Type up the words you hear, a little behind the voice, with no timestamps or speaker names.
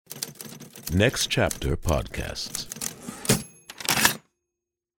Next Chapter Podcasts.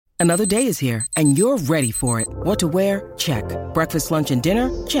 Another day is here, and you're ready for it. What to wear? Check. Breakfast, lunch, and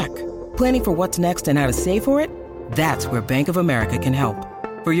dinner? Check. Planning for what's next and how to save for it? That's where Bank of America can help.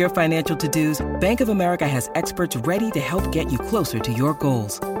 For your financial to-dos, Bank of America has experts ready to help get you closer to your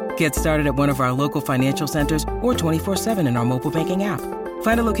goals. Get started at one of our local financial centers or 24/7 in our mobile banking app.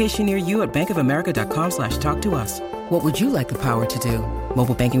 Find a location near you at bankofamerica.com/talktous. What would you like the power to do?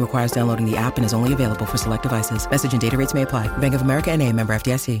 Mobile banking requires downloading the app and is only available for select devices. Message and data rates may apply. Bank of America N.A., member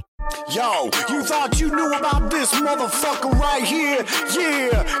FDIC. Yo, you thought you knew about this motherfucker right here?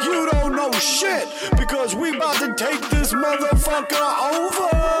 Yeah, you don't know shit, because we about to take this motherfucker over.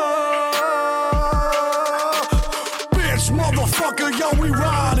 Bitch, motherfucker, yo, we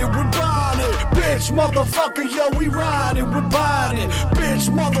riding with Bonnie. Bitch, motherfucker, yo, we riding with Bonnie. Bitch,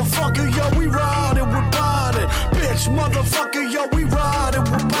 motherfucker, yo, we riding with Bonnie. Bitch, motherfucker, yo, we riding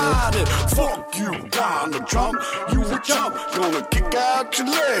with Bonnie. Fuck you, Donald Trump, you a chump. Gonna kick out your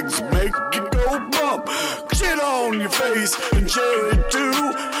legs, make you go bump. Shit on your face and share it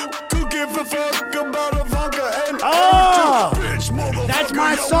too. Could give a fuck about a vodka and bitch, that's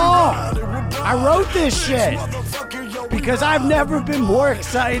my song. I wrote this shit because I've never been more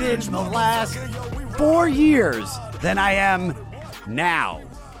excited in the last 4 years than I am now.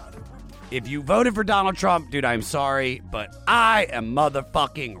 If you voted for Donald Trump, dude, I'm sorry, but I am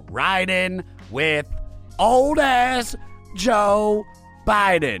motherfucking riding with old ass Joe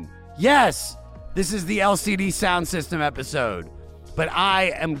Biden. Yes, this is the LCD Soundsystem episode, but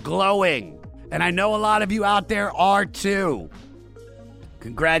I am glowing, and I know a lot of you out there are too.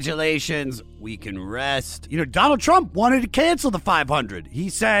 Congratulations, we can rest. You know, Donald Trump wanted to cancel the 500. He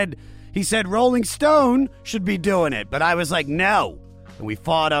said Rolling Stone should be doing it, but I was like, no, and we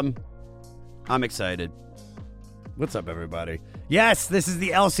fought him. I'm excited. What's up, everybody? Yes, this is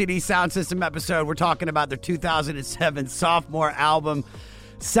the LCD Soundsystem episode. We're talking about their 2007 sophomore album,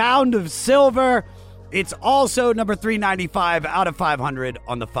 Sound of Silver. It's also number 395 out of 500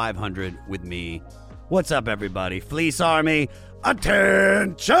 on the 500 with me. What's up, everybody? Fleece Army,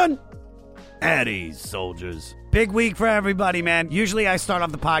 attention! At ease, soldiers. Big week for everybody, man. Usually I start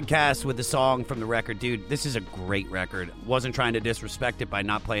off the podcast with a song from the record. Dude, this is a great record. Wasn't trying to disrespect it by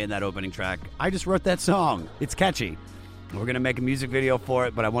not playing that opening track. I just wrote that song. It's catchy. We're going to make a music video for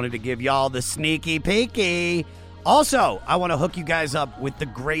it, but I wanted to give y'all the sneaky peeky. Also, I want to hook you guys up with the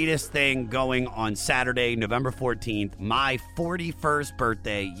greatest thing going on Saturday, November 14th, my 41st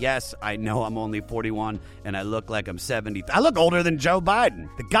birthday. Yes, I know I'm only 41, and I look like I'm 70. I look older than Joe Biden.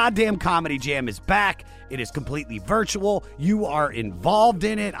 The goddamn Comedy Jam is back. It is completely virtual. You are involved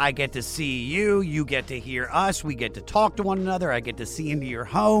in it. I get to see you. You get to hear us. We get to talk to one another. I get to see into your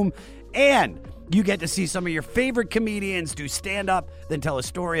home. And you get to see some of your favorite comedians do stand-up, then tell a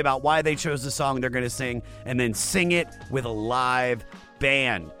story about why they chose the song they're going to sing, and then sing it with a live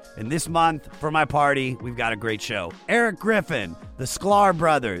band. And this month, for my party, we've got a great show. Eric Griffin, the Sklar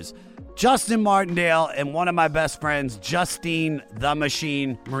Brothers, Justin Martindale, and one of my best friends, Justine the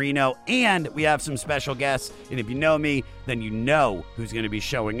Machine Marino. And we have some special guests. And if you know me, then you know who's going to be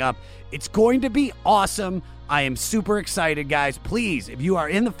showing up. It's going to be awesome. I am super excited, guys. Please, if you are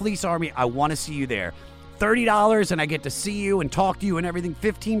in the Fleece Army, I want to see you there. $30 and I get to see you and talk to you and everything.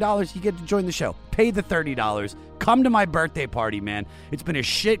 $15, you get to join the show. Pay the $30. Come to my birthday party, man. It's been a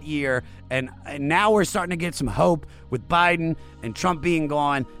shit year, and now we're starting to get some hope with Biden and Trump being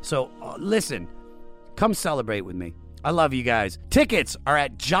gone. So listen, come celebrate with me. I love you guys. Tickets are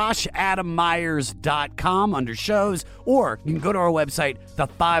at joshadammyers.com under shows, or you can go to our website,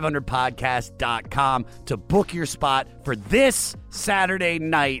 the500podcast.com, to book your spot for this Saturday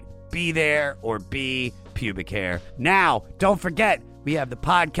night. Be there or be pubic hair. Now, don't forget, we have the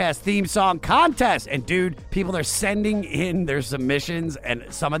podcast theme song contest. And dude, people are sending in their submissions, and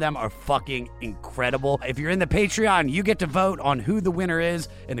some of them are fucking incredible. If you're in the Patreon, you get to vote on who the winner is,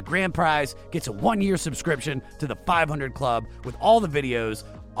 and the grand prize gets a 1-year subscription to the 500 Club with all the videos,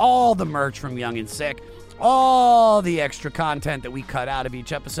 all the merch from Young and Sick, all the extra content that we cut out of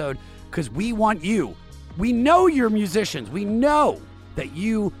each episode, because we want you. We know you're musicians. We know that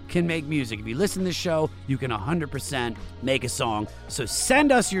you can make music. If you listen to this show, you can 100% make a song. So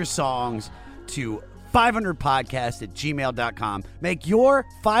send us your songs to 500podcast@gmail.com. Make your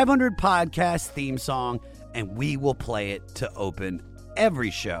 500 podcast theme song, and we will play it to open every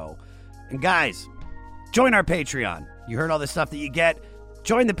show. And guys, join our Patreon. You heard all the stuff that you get.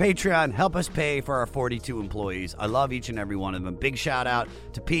 Join the Patreon. Help us pay for our 42 employees. I love each and every one of them. Big shout out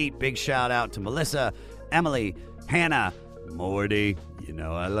to Pete. Big shout out to Melissa, Emily, Hannah, Morty, you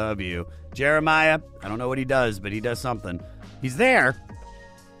know I love you. Jeremiah, I don't know what he does, but he does something. He's there,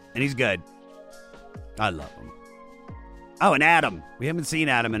 and he's good. I love him. Oh, and Adam. We haven't seen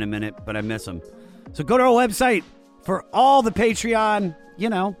Adam in a minute, but I miss him. So go to our website for all the Patreon. You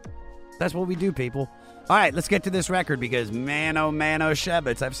know, that's what we do, people. All right, let's get to this record because man, oh,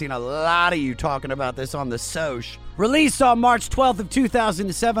 Shebbets, I've seen a lot of you talking about this on the Soch. Released on March 12th of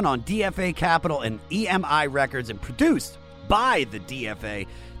 2007 on DFA Capitol and EMI Records and produced by the DFA.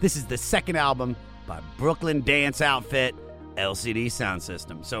 This is the second album by Brooklyn dance outfit LCD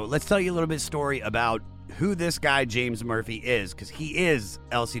Soundsystem. So let's tell you a little bit of story about who this guy James Murphy is, because he is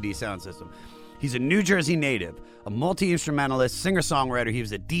LCD Soundsystem. He's a New Jersey native, a multi-instrumentalist, singer-songwriter. He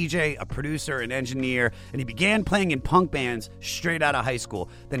was a DJ, a producer, an engineer, and he began playing in punk bands straight out of high school.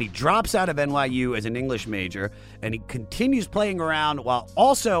 Then he drops out of NYU as an English major, and he continues playing around while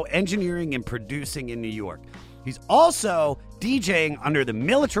also engineering and producing in New York. He's also DJing under the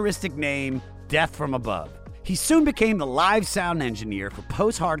militaristic name Death from Above. He soon became the live sound engineer for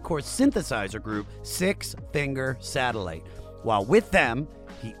post-hardcore synthesizer group Six Finger Satellite. While with them,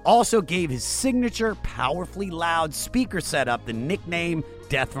 he also gave his signature powerfully loud speaker setup the nickname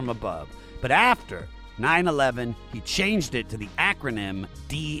Death from Above. But after 9/11, he changed it to the acronym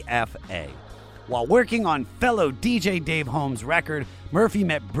DFA. While working on fellow DJ Dave Holmes' record, Murphy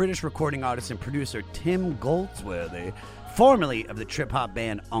met British recording artist and producer Tim Goldsworthy, formerly of the trip-hop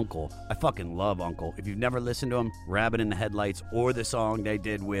band Uncle. I fucking love Uncle. If you've never listened to them, Rabbit in the Headlights, or the song they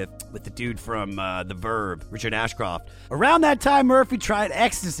did with the dude from The Verve, Richard Ashcroft. Around that time, Murphy tried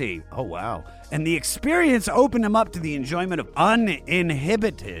ecstasy. Oh, wow. And the experience opened him up to the enjoyment of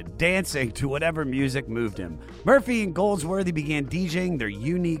uninhibited dancing to whatever music moved him. Murphy and Goldsworthy began DJing their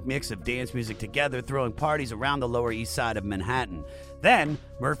unique mix of dance music together, throwing parties around the Lower East Side of Manhattan. Then,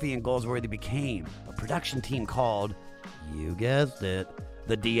 Murphy and Goldsworthy became a production team called, you guessed it,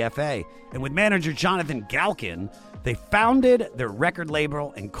 the DFA. And with manager Jonathan Galkin, they founded their record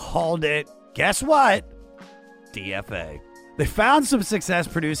label and called it, guess what? DFA. They found some success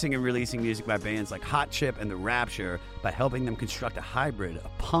producing and releasing music by bands like Hot Chip and The Rapture by helping them construct a hybrid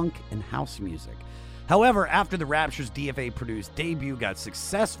of punk and house music. However, after The Rapture's DFA-produced debut got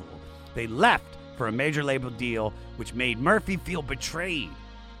successful, they left for a major label deal, which made Murphy feel betrayed.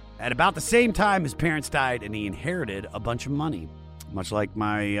 At about the same time, his parents died, and he inherited a bunch of money. Much like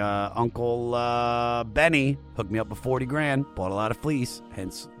my uncle Benny hooked me up with 40 grand, bought a lot of fleece,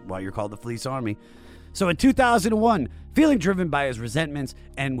 hence why you're called the Fleece Army. So in 2001, feeling driven by his resentments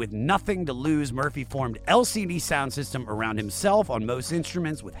and with nothing to lose, Murphy formed LCD Soundsystem around himself on most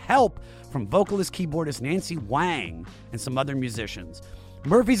instruments with help from vocalist keyboardist Nancy Wang and some other musicians.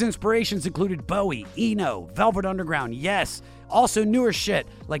 Murphy's inspirations included Bowie, Eno, Velvet Underground, Yes, also newer shit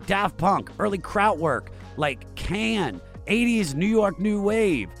like Daft Punk, early Kraftwerk, like Can, 80s New York New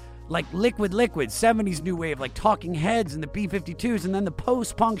Wave, like Liquid, 70s New Wave, like Talking Heads and the B-52s, and then the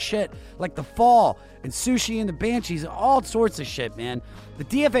post-punk shit like The Fall and Sushi and the Banshees, all sorts of shit, man. The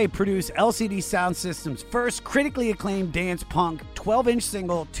DFA produced LCD Soundsystem's first critically acclaimed dance punk 12-inch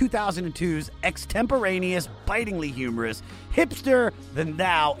single, 2002's extemporaneous, bitingly humorous, hipster than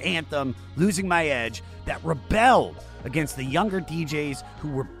thou anthem, Losing My Edge, that rebelled against the younger DJs who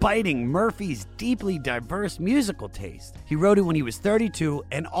were biting Murphy's deeply diverse musical taste. He wrote it when he was 32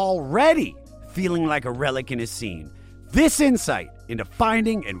 and already feeling like a relic in his scene. This insight into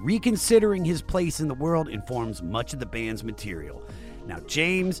finding and reconsidering his place in the world informs much of the band's material. Now,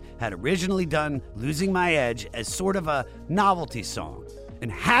 James had originally done Losing My Edge as sort of a novelty song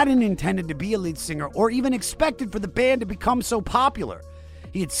and hadn't intended to be a lead singer or even expected for the band to become so popular.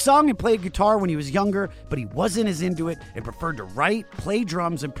 He had sung and played guitar when he was younger, but he wasn't as into it and preferred to write, play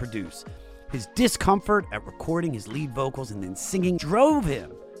drums, and produce. His discomfort at recording his lead vocals and then singing drove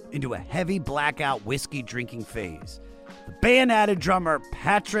him into a heavy blackout whiskey drinking phase. The band added drummer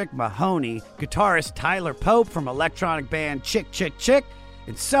Patrick Mahoney, guitarist Tyler Pope from electronic band Chick Chick Chick,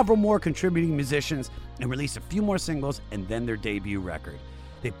 and several more contributing musicians, and released a few more singles and then their debut record.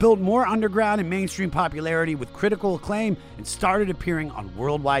 They built more underground and mainstream popularity with critical acclaim and started appearing on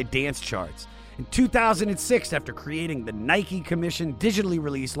worldwide dance charts. In 2006, after creating the Nike-commissioned digitally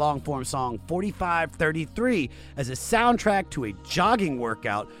released long-form song 4533 as a soundtrack to a jogging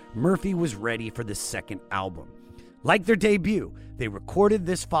workout, Murphy was ready for the second album. Like their debut, they recorded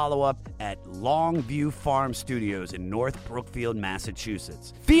this follow-up at Longview Farm Studios in North Brookfield,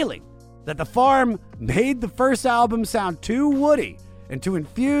 Massachusetts. Feeling that the farm made the first album sound too woody, and to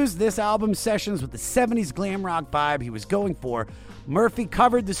infuse this album's sessions with the 70s glam rock vibe he was going for, Murphy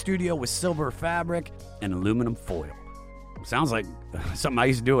covered the studio with silver fabric and aluminum foil. Sounds like something I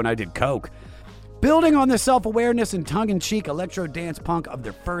used to do when I did coke. Building on the self-awareness and tongue-in-cheek electro dance punk of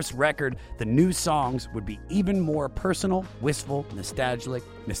their first record, the new songs would be even more personal, wistful, nostalgic,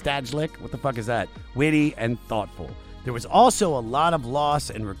 what the fuck is that? Witty and thoughtful. There was also a lot of loss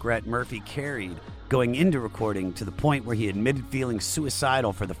and regret Murphy carried going into recording, to the point where he admitted feeling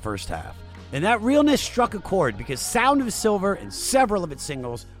suicidal for the first half. And that realness struck a chord, because Sound of Silver and several of its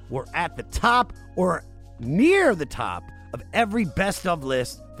singles were at the top or near the top of every best of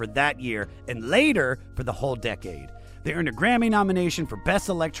list for that year, and later for the whole decade. They earned a Grammy nomination for Best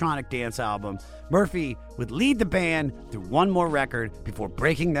Electronic Dance Album. Murphy would lead the band through one more record before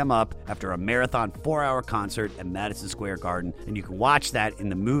breaking them up after a marathon 4-hour concert at Madison Square Garden, and you can watch that in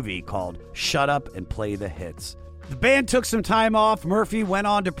the movie called Shut Up and Play the Hits. The band took some time off. Murphy went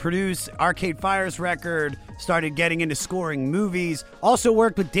on to produce Arcade Fire's record, started getting into scoring movies, also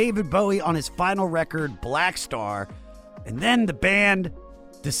worked with David Bowie on his final record, Black Star. And then the band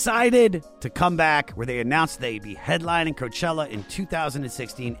decided to come back, where they announced they'd be headlining Coachella in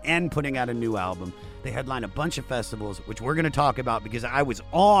 2016 and putting out a new album. They headlined a bunch of festivals, which we're going to talk about because I was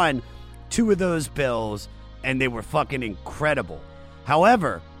on 2 of those bills and they were fucking incredible.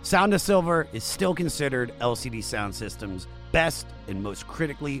 However, Sound of Silver is still considered LCD Soundsystem's best and most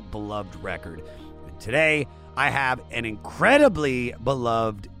critically beloved record. And today, I have an incredibly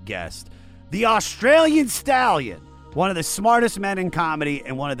beloved guest, the Australian Stallion, one of the smartest men in comedy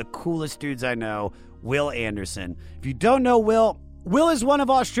and one of the coolest dudes I know, Will Anderson. If you don't know Will is one of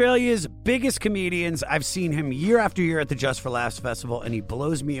Australia's biggest comedians. I've seen him year after year at the Just for Laughs Festival, and he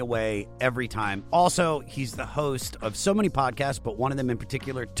blows me away every time. Also, he's the host of so many podcasts, but one of them in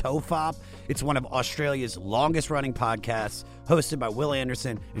particular, Tofop. It's one of Australia's longest-running podcasts, hosted by Will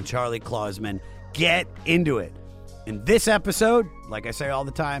Anderson and Charlie Klausman. Get into it. And this episode, like I say all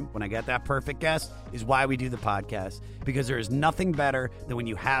the time, when I get that perfect guest, is why we do the podcast. Because there is nothing better than when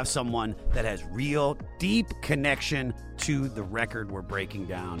you have someone that has real, deep connection to the record we're breaking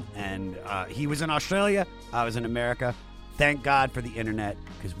down. And he was in Australia, I was in America. Thank God for the internet,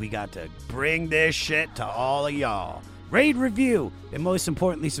 because we got to bring this shit to all of y'all. Rate, review, and most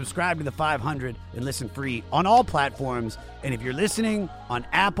importantly, subscribe to the 500 and listen free on all platforms. And if you're listening on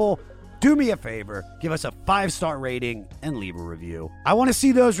Apple, do me a favor, give us a 5-star rating and leave a review. I want to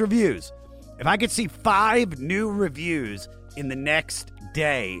see those reviews. If I could see 5 new reviews in the next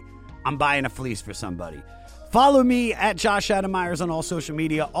day, I'm buying a fleece for somebody. Follow me at Josh Adam Myers on all social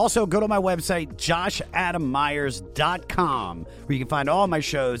media. Also, go to my website, joshadammyers.com, where you can find all my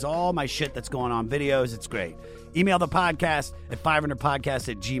shows, all my shit that's going on, videos. It's great. Email the podcast at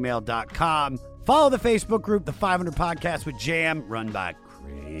 500podcast@gmail.com. Follow the Facebook group, The 500 Podcast with Jam, run by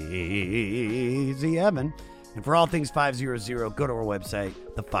Crazy Evan. And for all things 500, go to our website,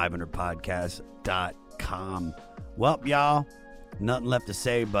 the500podcast.com. Well, y'all, nothing left to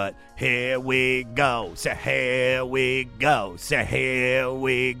say but here we go. Say here we go. Say here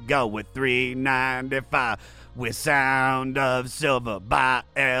we go with 395 with Sound of Silver by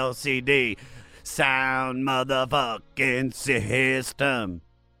LCD. Sound motherfucking system.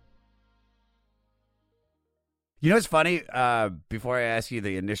 You know what's funny? Before I ask you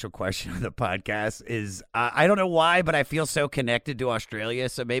the initial question of the podcast is, I don't know why, but I feel so connected to Australia.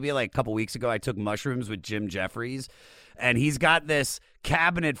 So maybe like a couple weeks ago, I took mushrooms with Jim Jeffries, and he's got this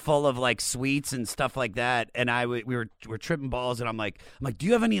cabinet full of like sweets and stuff like that. And we were tripping balls, and I'm like, do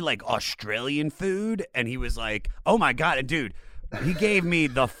you have any like Australian food? And he was like, oh my God, and dude, he gave me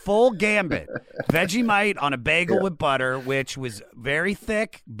the full gambit. Vegemite on a bagel with butter, which was very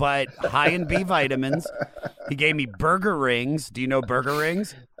thick, but high in B vitamins. He gave me burger rings. Do you know burger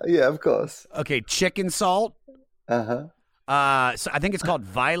rings? Yeah, of course. Okay, chicken salt. Uh-huh. So I think it's called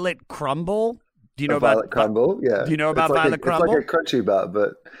Violet Crumble. Do you know Violet about Crumble? Yeah. Do you know about Violet Crumble? It's like a crunchy bar,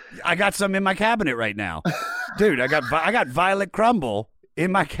 but I got some in my cabinet right now. Dude, I got Violet Crumble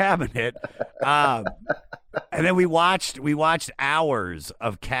in my cabinet. And then we watched hours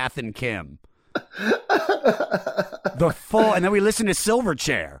of Kath and Kim. The full, and then we listened to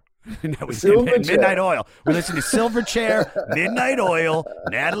Silverchair. Midnight Oil. We listened to Silverchair, Midnight Oil,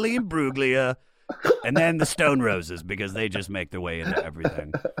 Natalie and Bruglia, and then the Stone Roses, because they just make their way into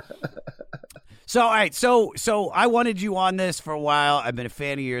everything. So, all right, so I wanted you on this for a while. I've been a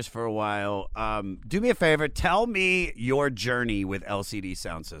fan of yours for a while. Do me a favor. Tell me your journey with LCD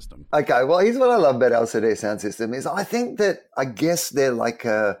Soundsystem. Okay, well, here's what I love about LCD Soundsystem is I guess they're like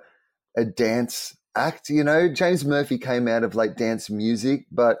a dance act, you know. James Murphy came out of like dance music,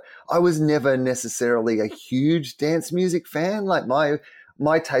 but I was never necessarily a huge dance music fan. Like my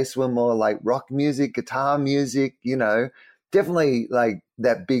tastes were more like rock music, guitar music, you know. definitely like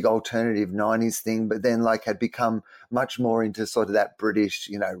that big alternative 90s thing, but then like had become much more into sort of that British,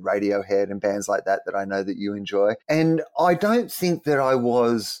 Radiohead and bands like that I know that you enjoy. And I don't think that I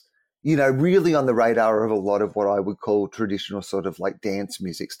was, really on the radar of a lot of what I would call traditional sort of like dance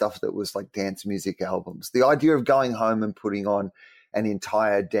music, stuff that was like dance music albums. The idea of going home and putting on an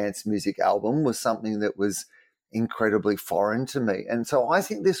entire dance music album was something that was incredibly foreign to me. And so I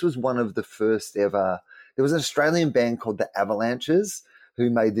think this was one of the first ever. There was an Australian band called the Avalanches who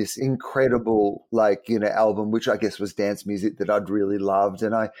made this incredible, album, which I guess was dance music that I'd really loved.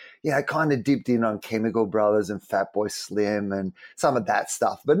 And I kind of dipped in on Chemical Brothers and Fatboy Slim and some of that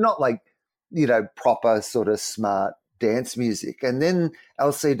stuff, but not like, proper sort of smart dance music. And then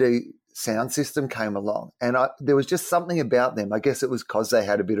LCD Soundsystem came along, and there was just something about them. I guess it was because they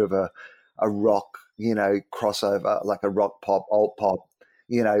had a bit of a rock, crossover, like a rock pop, alt pop,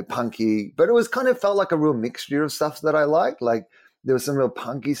 punky, but it was kind of felt like a real mixture of stuff that I liked. Like there was some real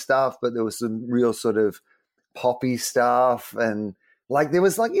punky stuff, but there was some real sort of poppy stuff. And like there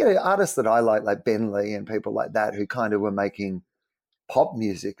was artists that I like Ben Lee and people like that who kind of were making pop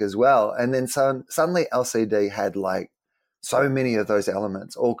music as well. And then suddenly LCD had like so many of those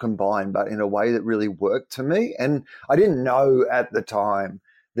elements all combined, but in a way that really worked to me. And I didn't know at the time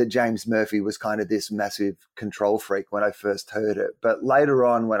that James Murphy was kind of this massive control freak when I first heard it. But later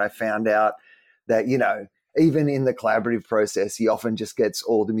on, when I found out that, even in the collaborative process, he often just gets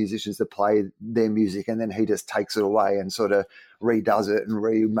all the musicians to play their music and then he just takes it away and sort of redoes it and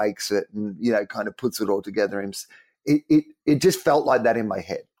remakes it and, kind of puts it all together. It just felt like that in my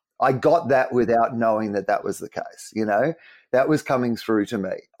head. I got that without knowing that was the case, that was coming through to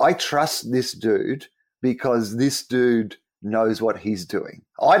me. I trust this dude because this dude knows what he's doing.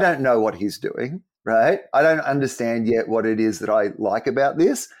 I don't know what he's doing, right? I don't understand yet what it is that I like about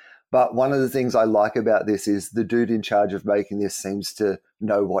this. But one of the things I like about this is the dude in charge of making this seems to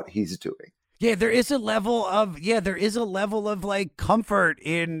know what he's doing. Yeah, there is a level of like comfort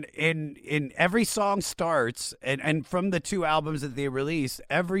in every song starts and from the two albums that they released,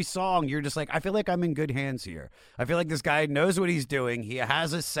 every song you're just like, I feel like I'm in good hands here. I feel like this guy knows what he's doing. He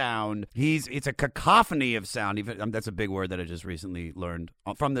has a sound. It's a cacophony of sound. Even that's a big word that I just recently learned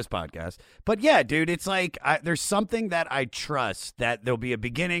from this podcast. But yeah, dude, it's like there's something that I trust that there'll be a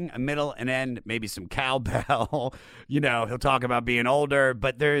beginning, a middle, an end, maybe some cowbell. He'll talk about being older,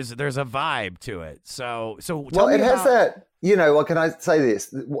 but there's a vibe to it. So well, it has that, what can I say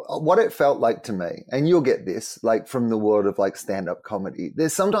this? What it felt like to me, and you'll get this like from the world of like stand-up comedy.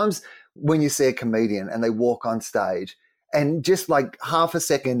 There's sometimes when you see a comedian and they walk on stage and just like half a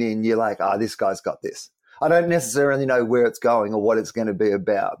second in, you're like, this guy's got this. I don't necessarily know where it's going or what it's going to be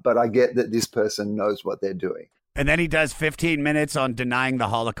about, but I get that this person knows what they're doing. And then he does 15 minutes on denying the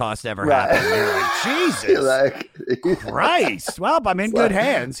Holocaust ever happened. You're like, Jesus Christ. Well, I'm in good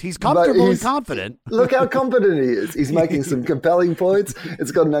hands. He's comfortable and confident. Look how confident he is. He's making some compelling points.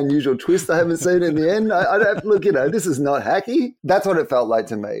 It's got an unusual twist I haven't seen in the end. I don't look, this is not hacky. That's what it felt like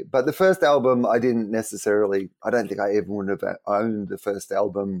to me. But the first album, I don't think I ever would have owned the first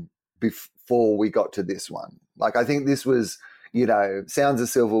album before we got to this one. Like, I think this was, Sounds of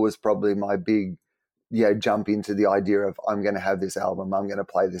Silver was probably my big, jump into the idea of I'm going to have this album. I'm going to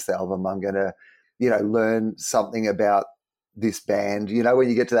play this album. I'm going to, learn something about this band. When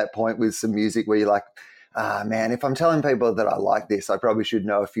you get to that point with some music where you're like, man, if I'm telling people that I like this, I probably should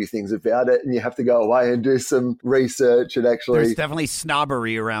know a few things about it. And you have to go away and do some research and actually. There's definitely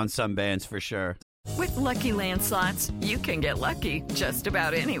snobbery around some bands for sure. With Lucky Land Slots, you can get lucky just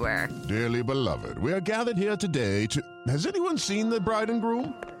about anywhere. Dearly beloved, we are gathered here today to. Has anyone seen the bride and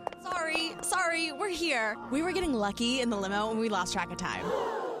groom? Sorry, we're here. We were getting lucky in the limo and we lost track of time.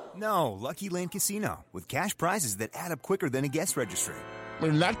 No, Lucky Land Casino, with cash prizes that add up quicker than a guest registry.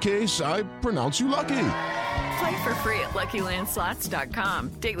 In that case, I pronounce you lucky. Play for free at LuckyLandSlots.com.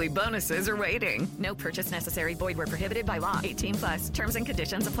 Daily bonuses are waiting. No purchase necessary. Void where prohibited by law. 18+. Terms and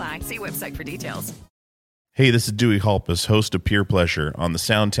conditions apply. See website for details. Hey, this is Dewey Halpus, host of Peer Pleasure on the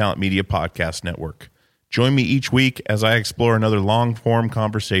Sound Talent Media Podcast Network. Join me each week as I explore another long-form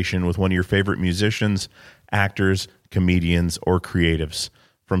conversation with one of your favorite musicians, actors, comedians, or creatives.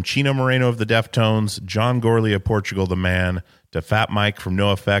 From Chino Moreno of the Deftones, John Gorley of Portugal the Man, to Fat Mike from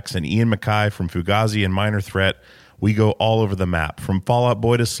NoFX and Ian MacKaye from Fugazi and Minor Threat, we go all over the map. From Fall Out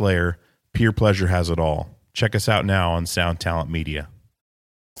Boy to Slayer, Peer Pleasure has it all. Check us out now on Sound Talent Media.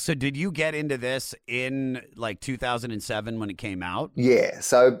 So did you get into this in like 2007 when it came out? Yeah.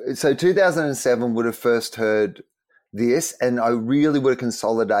 So 2007 would have first heard this, and I really would have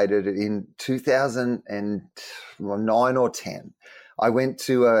consolidated it in 2009 or 10. I went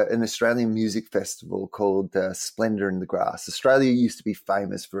to an Australian music festival called Splendor in the Grass. Australia used to be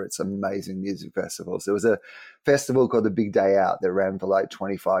famous for its amazing music festivals. There was a festival called the Big Day Out that ran for like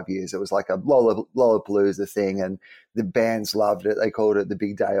 25 years. It was like a Lollapalooza thing, and the bands loved it. They called it the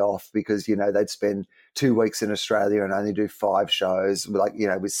Big Day Off because, you know, they'd spend 2 weeks in Australia and only do 5 shows, like, you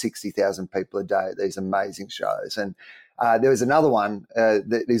know, with 60,000 people a day at these amazing shows. And there was another one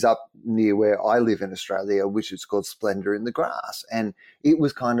that is up near where I live in Australia, which is called Splendor in the Grass. And it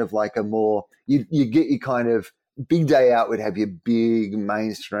was kind of like a more, you get your kind of Big Day Out would have your big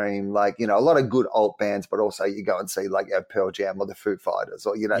mainstream, like, you know, a lot of good alt bands, but also you go and see like Pearl Jam or the Foo Fighters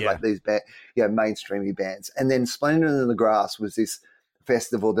or, you know, like these mainstreamy bands. And then Splendor in the Grass was this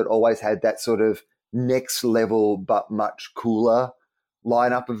festival that always had that sort of next level but much cooler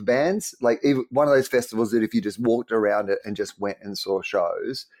lineup of bands, like even one of those festivals that if you just walked around it and just went and saw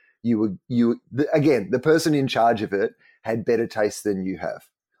shows, again, the person in charge of it had better taste than you have.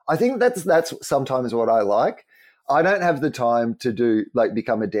 I think that's sometimes what I like. I don't have the time to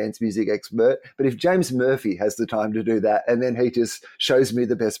become a dance music expert, but if James Murphy has the time to do that and then he just shows me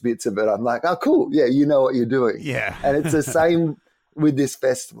the best bits of it, I'm like, oh, cool. Yeah, you know what you're doing. Yeah. And it's the same with this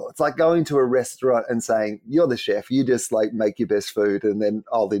festival. It's like going to a restaurant and saying, you're the chef, you just like make your best food and then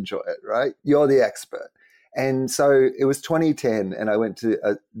I'll enjoy it, right? You're the expert. And so it was 2010 and I went to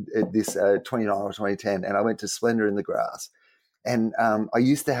this 29 or 2010 and I went to Splendor in the Grass. And I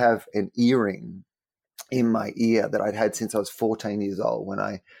used to have an earring in my ear that I'd had since I was 14 years old when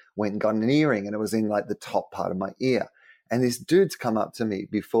I went and got an earring, and it was in like the top part of my ear. And this dude's come up to me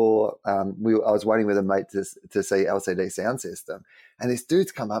before I was waiting with a mate to see LCD Soundsystem. And this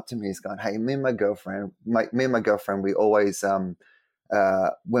dude's come up to me, he's going, hey, me and my girlfriend, we always, when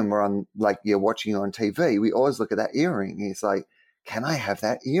we're on, like, you're watching on TV, we always look at that earring. He's like, can I have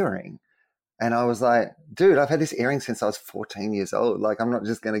that earring? And I was like, dude, I've had this earring since I was 14 years old. Like, I'm not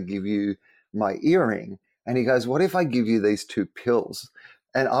just going to give you my earring. And he goes, what if I give you these 2 pills?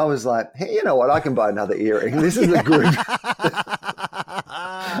 And I was like, hey, you know what? I can buy another earring. This is a good,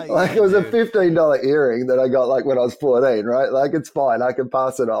 like, it was a $15 earring that I got like when I was 14, right? Like, it's fine. I can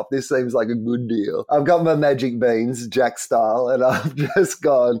pass it off. This seems like a good deal. I've got my magic beans, Jack style, and I've just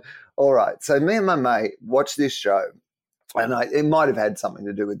gone, all right. So me and my mate watched this show, and it might have had something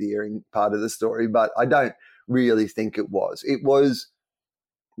to do with the earring part of the story, but I don't really think it was. It was,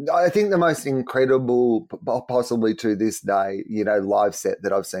 I think, the most incredible, possibly to this day, you know, live set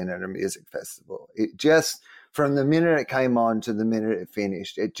that I've seen at a music festival. It just, from the minute it came on to the minute it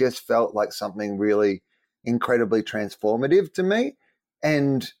finished, it just felt like something really incredibly transformative to me.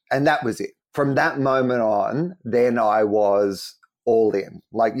 And that was it. From that moment on, then I was all in.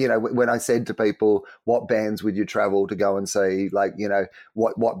 Like, you know, when I said to people, what bands would you travel to go and see? Like, you know,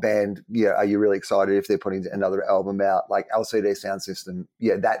 what band, are you really excited if they're putting another album out? Like LCD Soundsystem,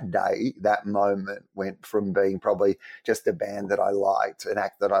 that day, that moment went from being probably just a band that I liked, an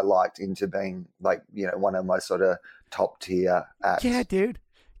act that I liked, into being like, you know, one of my sort of top tier acts. Yeah, dude.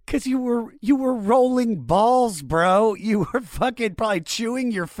 Because you were rolling balls, bro. You were fucking probably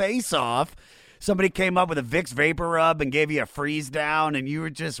chewing your face off. Somebody came up with a Vicks Vapor Rub and gave you a freeze down, and you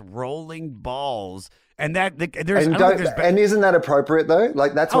were just rolling balls. And and isn't that appropriate though?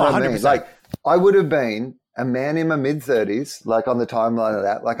 Like, that's what I mean. 100%. Like, I would have been a man in my mid-30s, like on the timeline of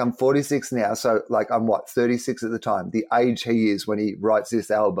that. Like, I'm 46 now, so like I'm 36 at the time, the age he is when he writes this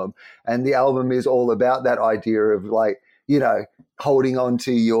album. And the album is all about that idea of, like, you know, holding on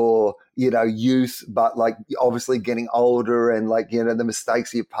to your, you know, youth, but like obviously getting older, and like, you know, the mistakes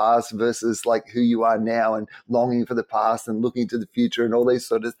of your past versus like who you are now, and longing for the past and looking to the future and all these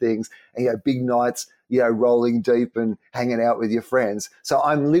sort of things. And, you know, big nights, you know, rolling deep and hanging out with your friends. So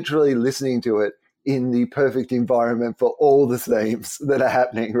I'm literally listening to it in the perfect environment for all the themes that are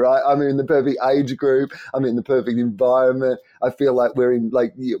happening, right? I'm in the perfect age group. I'm in the perfect environment. I feel like we're in,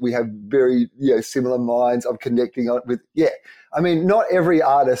 like, we have very, you know, similar minds. I'm connecting on with, I mean, not every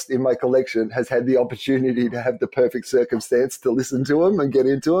artist in my collection has had the opportunity to have the perfect circumstance to listen to them and get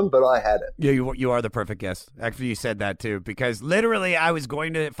into them, but I had it. Yeah, you are the perfect guest. Actually, you said that too, because literally I was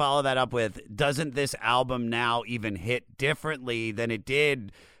going to follow that up with, doesn't this album now even hit differently than it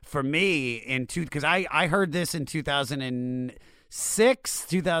did for me because I heard this in 2006,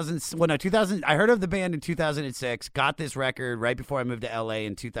 2000. I heard of the band in 2006, got this record right before I moved to LA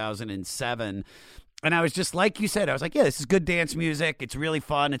in 2007. And I was just, like you said, I was like, yeah, this is good dance music. It's really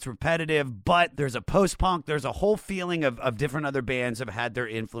fun. It's repetitive, but there's a post-punk. There's a whole feeling of different other bands have had their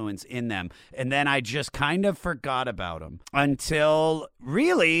influence in them. And then I just kind of forgot about them until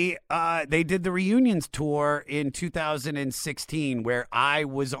really they did the Reunions tour in 2016 where I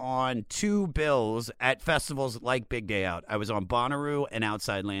was on 2 bills at festivals like Big Day Out. I was on Bonnaroo and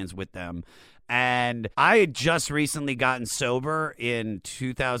Outside Lands with them. And I had just recently gotten sober in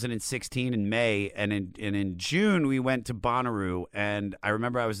 2016 in May, and in June we went to Bonnaroo, and I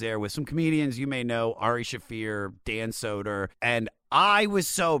remember I was there with some comedians you may know, Ari Shaffir, Dan Soder, and I was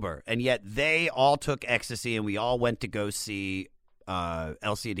sober, and yet they all took ecstasy, and we all went to go see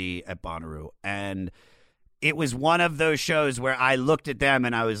LCD at Bonnaroo, and it was one of those shows where I looked at them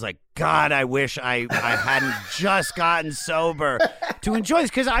and I was like, God, I wish I hadn't just gotten sober to enjoy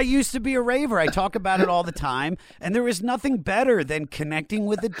this, because I used to be a raver. I talk about it all the time, and there is nothing better than connecting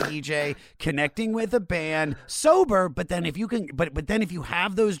with a DJ, connecting with a band, sober. But then if you can, but then if you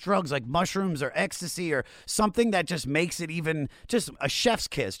have those drugs like mushrooms or ecstasy or something that just makes it even just a chef's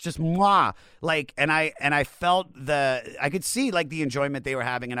kiss, just mwah, like. And I felt I could see like the enjoyment they were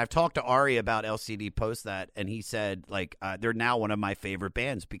having. And I've talked to Ari about LCD post that, and he said like they're now one of my favorite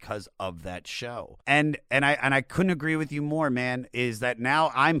bands because of that show. And I couldn't agree with you more, man, is that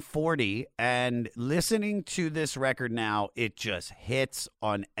now I'm 40 and listening to this record now, it just hits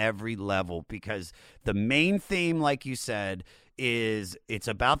on every level, because the main theme, like you said, is it's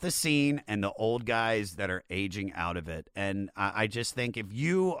about the scene and the old guys that are aging out of it. And I just think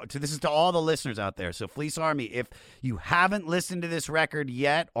this is to all the listeners out there. So Fleece Army, if you haven't listened to this record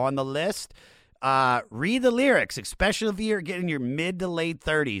yet on the list, read the lyrics, especially if you're getting your mid to late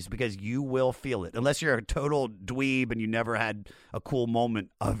 30s, because you will feel it. Unless you're a total dweeb and you never had a cool moment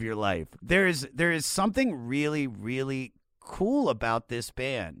of your life. There is something really, really cool about this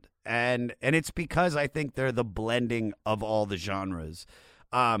band. And it's because I think they're the blending of all the genres.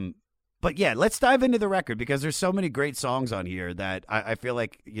 But yeah, let's dive into the record, because there's so many great songs on here that I feel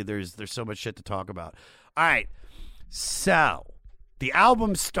like there's so much shit to talk about. All right. So the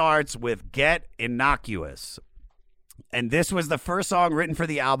album starts with Get Innocuous. And this was the first song written for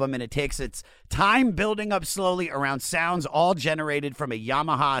the album, and it takes its time building up slowly around sounds all generated from a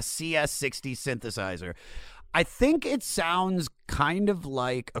Yamaha CS60 synthesizer. I think it sounds kind of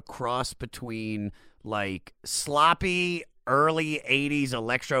like a cross between like sloppy early 80s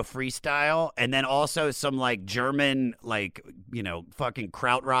electro freestyle and then also some like German like, fucking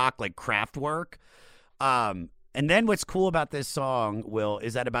krautrock, like Kraftwerk. And then what's cool about this song, Will,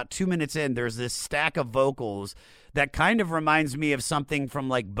 is that about 2 minutes in, there's this stack of vocals that kind of reminds me of something from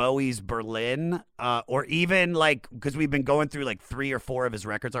like Bowie's Berlin, or even like, because we've been going through like 3 or 4 of his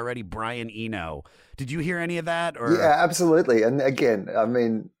records already, Brian Eno. Did you hear any of that? Or? Yeah, absolutely. And again, I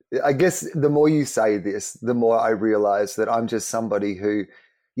mean, I guess the more you say this, the more I realize that I'm just somebody who,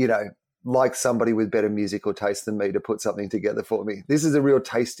 likes somebody with better musical taste than me to put something together for me. This is a real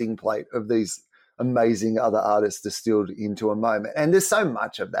tasting plate of these amazing other artists distilled into a moment. And there's so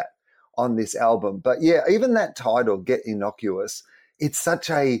much of that on this album. But yeah, even that title, Get Innocuous, it's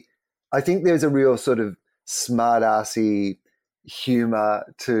such I think there's a real sort of smart-assy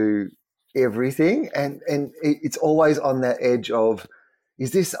humor to everything. And it's always on that edge of,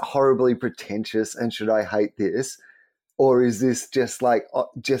 is this horribly pretentious and should I hate this? Or is this just like,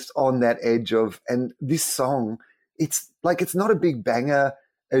 just on that edge of, and this song, it's like, it's not a big banger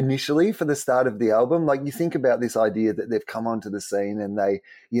initially for the start of the album. Like, you think about this idea that they've come onto the scene and they,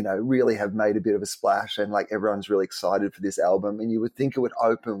 really have made a bit of a splash and like everyone's really excited for this album. And you would think it would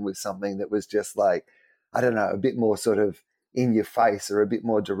open with something that was just like, I don't know, a bit more sort of in your face or a bit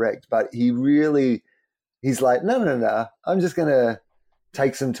more direct. But he's like, no, I'm just going to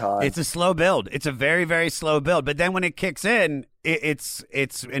take some time. It's a slow build. It's a very, very slow build. But then when it kicks in, it's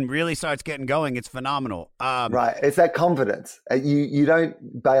and really starts getting going, it's phenomenal. Right. It's that confidence. You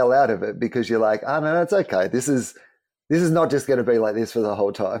don't bail out of it because you're like, oh, no, it's okay. This is not just going to be like this for the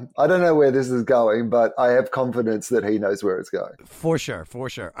whole time. I don't know where this is going, but I have confidence that he knows where it's going. For sure.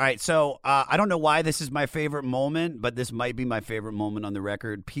 All right. So I don't know why this is my favorite moment, but this might be my favorite moment on the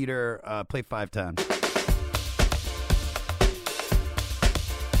record. Peter, play 5 times.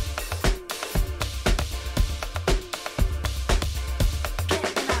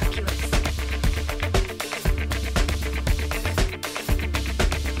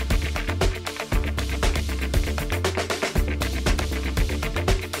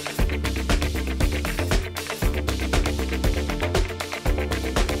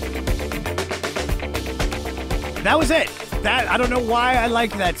 That was it. That I don't know why I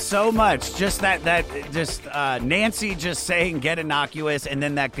like that so much. Just Nancy just saying "get innocuous" and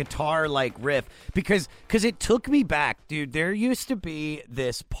then that guitar like riff because it took me back, dude. There used to be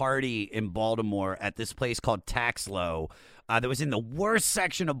this party in Baltimore at this place called Taxlow. That was in the worst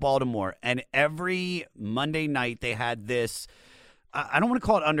section of Baltimore, and every Monday night they had this. I don't want to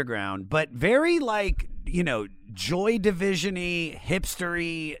call it underground, but very like, Joy Division-y,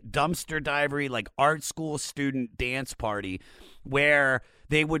 hipstery, dumpster divery, like art school student dance party where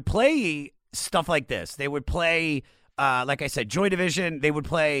they would play stuff like this. They would play, like I said, Joy Division. They would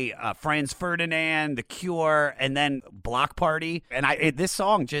play Franz Ferdinand, The Cure, and then Block Party. And this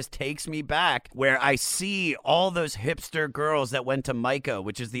song just takes me back where I see all those hipster girls that went to MICA,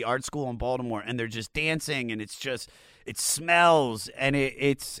 which is the art school in Baltimore, and they're just dancing, and it smells, and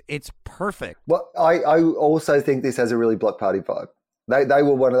it's perfect. Well, I also think this has a really Block Party vibe. They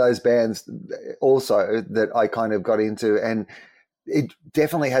were one of those bands also that I kind of got into, and it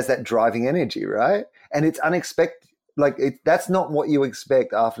definitely has that driving energy, right? And it's unexpected. Like that's not what you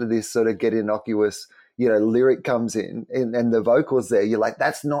expect after this sort of get innocuous, lyric comes in and the vocals there. You're like,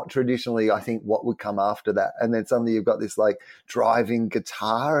 that's not traditionally, I think, what would come after that. And then suddenly you've got this like driving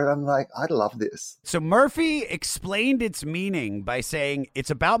guitar, and I'm like, I love this. So Murphy explained its meaning by saying, it's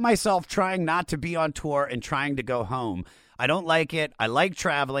about myself trying not to be on tour and trying to go home. I don't like it. I like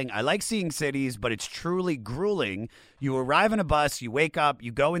traveling. I like seeing cities, but it's truly grueling. You arrive on a bus, you wake up,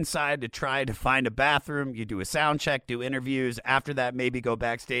 you go inside to try to find a bathroom, you do a sound check, do interviews. After that, maybe go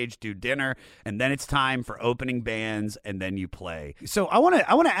backstage, do dinner, and then it's time for opening bands, and then you play. So I want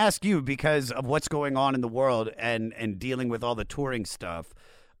to ask you, because of what's going on in the world and dealing with all the touring stuff,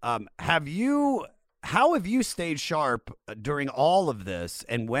 how have you stayed sharp during all of this,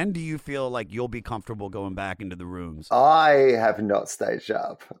 and when do you feel like you'll be comfortable going back into the rooms? I have not stayed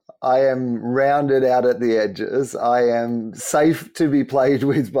sharp. I am rounded out at the edges. I am safe to be played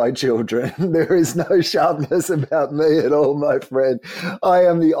with by children. There is no sharpness about me at all, my friend. I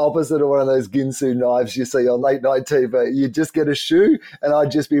am the opposite of one of those Ginsu knives you see on late night TV. You just get a shoe, and I'd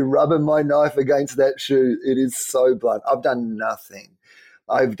just be rubbing my knife against that shoe. It is so blunt. I've done nothing.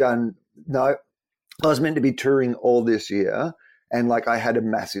 I was meant to be touring all this year, and like I had a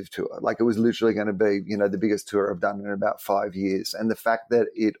massive tour. Like it was literally going to be, the biggest tour I've done in about 5 years. And the fact that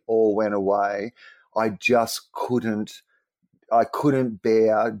it all went away, I just couldn't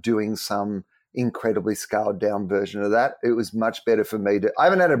bear doing some incredibly scaled down version of that. It was much better for me I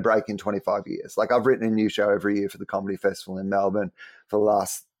haven't had a break in 25 years. Like I've written a new show every year for the Comedy Festival in Melbourne for the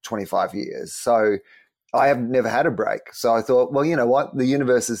last 25 years. So I have never had a break. So I thought, well, you know what? The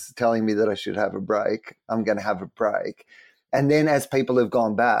universe is telling me that I should have a break. I'm going to have a break. And then as people have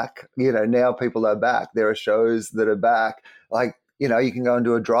gone back, now people are back. There are shows that are back. Like, you can go and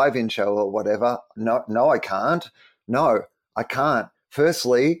do a drive-in show or whatever. No, I can't. No, I can't.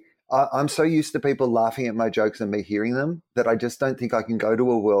 Firstly, I'm so used to people laughing at my jokes and me hearing them that I just don't think I can go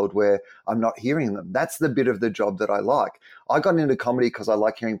to a world where I'm not hearing them. That's the bit of the job that I like. I got into comedy because I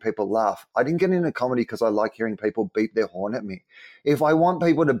like hearing people laugh. I didn't get into comedy because I like hearing people beep their horn at me. If I want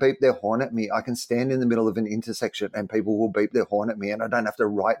people to beep their horn at me, I can stand in the middle of an intersection and people will beep their horn at me, and I don't have to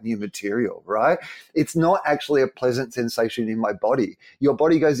write new material, right? It's not actually a pleasant sensation in my body. Your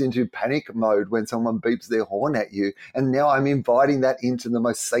body goes into panic mode when someone beeps their horn at you, and now I'm inviting that into the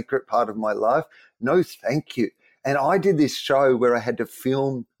most sacred part of my life. No, thank you. And I did this show where I had to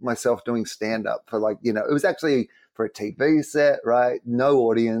film myself doing stand-up for it was actually for a TV set, right? No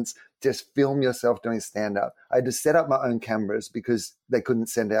audience, just film yourself doing stand-up. I had to set up my own cameras because they couldn't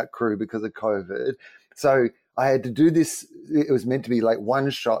send out crew because of COVID. So I had to do this. It was meant to be like one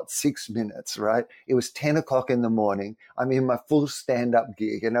shot, 6 minutes, right? It was 10 o'clock in the morning. I'm in my full stand-up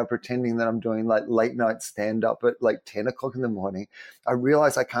gig and I'm pretending that I'm doing like late night stand-up at like 10 o'clock in the morning. I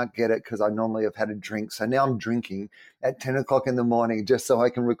realize I can't get it because I normally have had a drink. So now I'm drinking at 10 o'clock in the morning just so I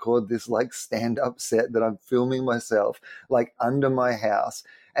can record this like stand-up set that I'm filming myself like under my house.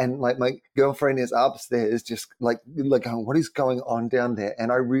 And like my girlfriend is upstairs just like going, what is going on down there?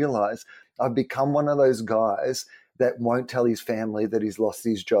 And I realize I've become one of those guys that won't tell his family that he's lost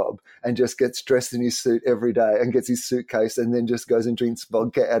his job and just gets dressed in his suit every day and gets his suitcase and then just goes and drinks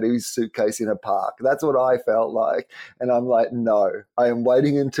vodka out of his suitcase in a park. That's what I felt like. And I'm like, no, I am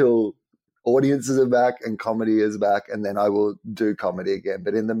waiting until audiences are back and comedy is back, and then I will do comedy again.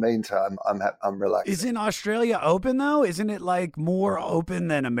 But in the meantime, I'm relaxed. Isn't Australia open though? Isn't it like more open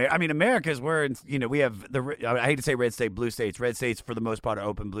than America? I mean, America's where we have I hate to say red state, blue states. Red states for the most part are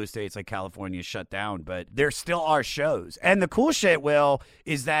open. Blue states like California is shut down, but there still are shows. And the cool shit, Will,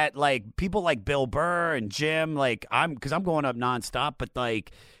 is that like people like Bill Burr and Jim, like I'm going up nonstop, but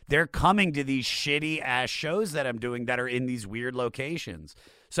like they're coming to these shitty ass shows that I'm doing that are in these weird locations.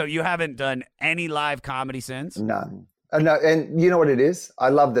 So you haven't done any live comedy since? None. No, and you know what it is? I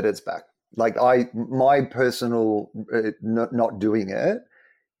love that it's back. Like my personal not doing it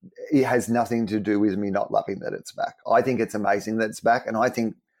has nothing to do with me not loving that it's back. I think it's amazing that it's back, and I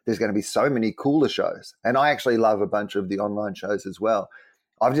think there's going to be so many cooler shows. And I actually love a bunch of the online shows as well.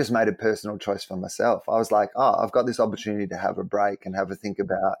 I've just made a personal choice for myself. I was like, I've got this opportunity to have a break and have a think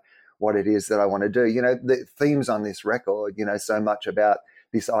about what it is that I want to do. You know, the themes on this record, you know, so much about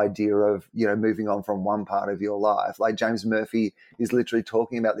this idea of, you know, moving on from one part of your life. Like James Murphy is literally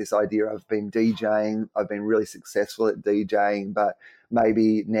talking about this idea of being DJing. I've been really successful at DJing, but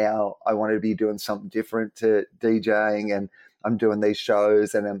maybe now I want to be doing something different to DJing, and I'm doing these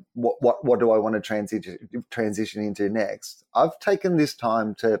shows, and what do I want to transition into next? I've taken this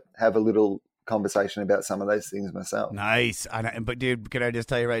time to have a little conversation about some of those things myself. Nice. But dude, can I just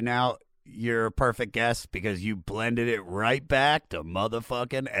tell you right now, you're a perfect guest because you blended it right back to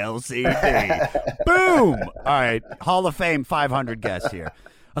motherfucking LCD. Boom! All right, Hall of Fame 500 guests here.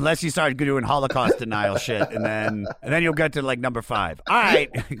 Unless you start doing Holocaust denial shit, and then you'll get to like number 5. All right,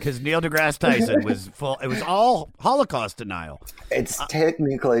 because Neil deGrasse Tyson was full. It was all Holocaust denial. It's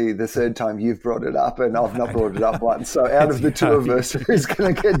technically the third time you've brought it up, and I've not brought it up once. So out of the two of us, who's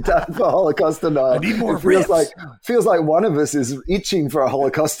going to get done for Holocaust denial? I need more riffs. Feels like one of us is itching for a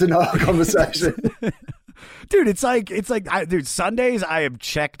Holocaust denial conversation. Dude, it's like, dude, Sundays I am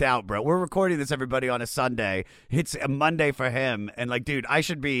checked out, bro. We're recording this, everybody, on a Sunday. It's a Monday for him. And like, dude, I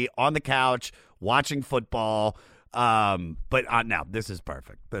should be on the couch watching football. But now this is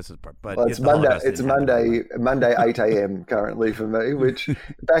perfect. This is perfect. But well, it's Monday. It's Monday 8 a.m. currently for me, which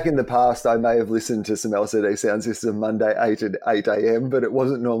back in the past I may have listened to some LCD Soundsystem Monday 8 a.m., but it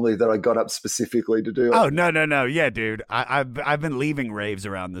wasn't normally that I got up specifically to do it. Oh, no. Yeah, dude. I've been leaving raves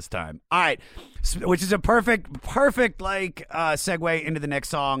around this time. All right. Which is a perfect like segue into the next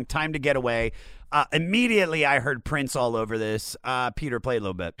song, Time to Get Away. Immediately I heard Prince all over this. Peter, play a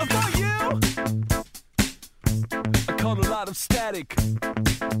little bit. I caught a lot of static.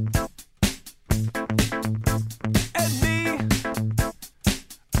 And me,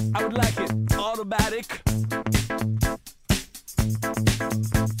 I would like it automatic.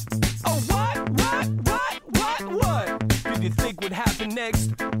 Oh, what did you think would happen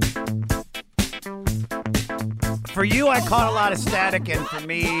next? For you, I caught a lot of static, and for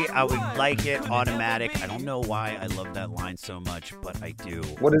me, I would like it automatic. I don't know why I love that line so much, but I do.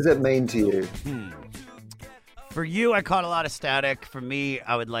 What does it mean to you? For you, I caught a lot of static. For me,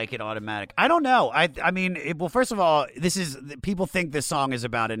 I would like it automatic. I don't know. I mean, well, first of all, people think this song is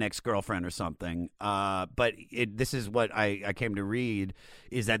about an ex-girlfriend or something. But this is what I came to read,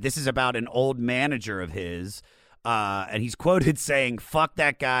 is that this is about an old manager of his. And he's quoted saying, "Fuck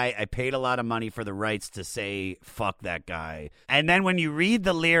that guy. I paid a lot of money for the rights to say fuck that guy." And then when you read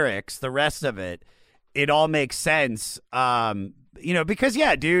the lyrics, the rest of it, it all makes sense. Because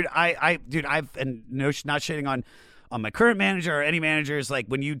yeah, dude, I've not shitting on my current manager or any managers. Like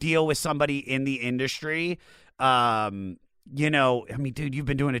when you deal with somebody in the industry, dude, you've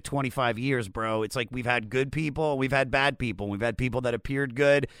been doing it 25 years, bro. It's like we've had good people, we've had bad people, we've had people that appeared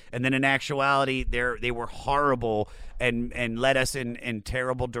good, and then in actuality, they were horrible and led us in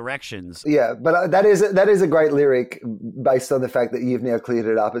terrible directions. Yeah, but that is a great lyric based on the fact that you've now cleared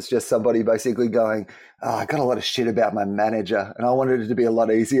it up. It's just somebody basically going, I got a lot of shit about my manager, and I wanted it to be a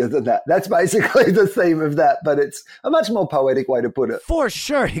lot easier than that. That's basically the theme of that, but it's a much more poetic way to put it. For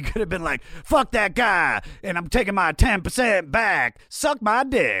sure, he could have been like, fuck that guy, and I'm taking my 10% back. Suck my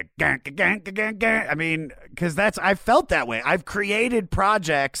dick. I mean, because I felt that way. I've created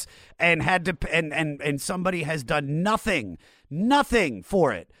projects and had to, and somebody has done nothing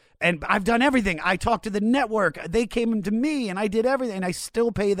for it. And I've done everything. I talked to the network. They came to me, and I did everything. And I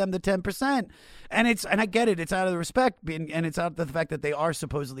still pay them the 10%. And I get it. It's out of the respect, and it's out of the fact that they are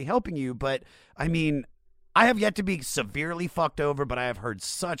supposedly helping you. But I mean, I have yet to be severely fucked over, but I have heard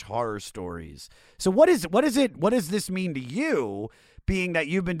such horror stories. So what does this mean to you, being that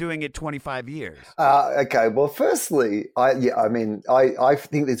you've been doing it 25 years? Okay. Well, firstly, I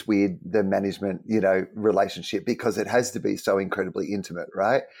think it's weird, the management, relationship, because it has to be so incredibly intimate,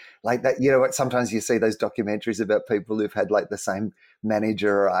 right? Like that, sometimes you see those documentaries about people who've had like the same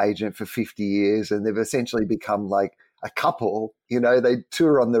manager or agent for 50 years, and they've essentially become like a couple. They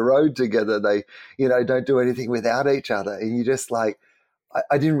tour on the road together. They, don't do anything without each other. And you just like,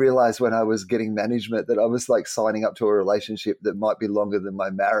 I didn't realize when I was getting management that I was like signing up to a relationship that might be longer than my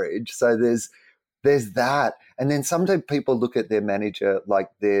marriage. So there's that. And then sometimes people look at their manager like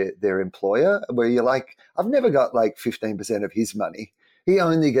their employer, where you're like, I've never got like 15% of his money. He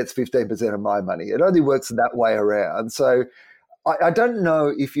only gets 15% of my money. It only works that way around. So I don't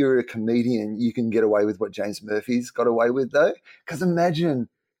know if you're a comedian, you can get away with what James Murphy's got away with, though. Because imagine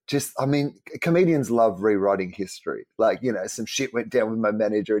comedians love rewriting history. Like, some shit went down with my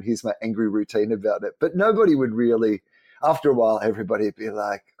manager and here's my angry routine about it. But nobody would really, after a while, everybody would be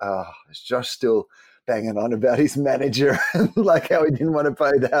like, oh, is Josh still banging on about his manager and like how he didn't want to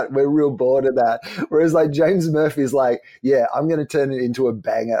pay that? We're real bored of that. Whereas like James Murphy's like, yeah, I'm going to turn it into a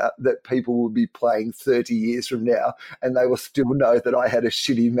banger that people will be playing 30 years from now and they will still know that I had a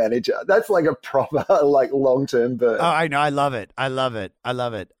shitty manager. That's like a proper like long-term burn. Oh, I know. I love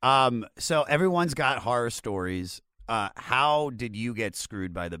it. So everyone's got horror stories. How did you get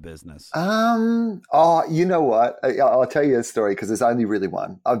screwed by the business? You know what? I'll tell you a story because there's only really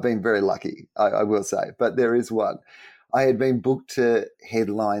one. I've been very lucky, I will say, but there is one. I had been booked to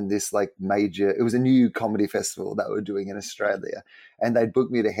headline this like major, it was a new comedy festival that we were doing in Australia, and they'd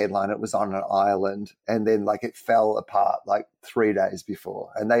booked me to headline. It was on an island, and then like it fell apart like 3 days before,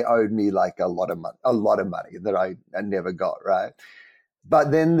 and they owed me like a lot of money that I never got, right?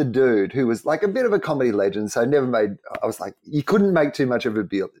 But then the dude who was like a bit of a comedy legend, so I was like, you couldn't make too much of a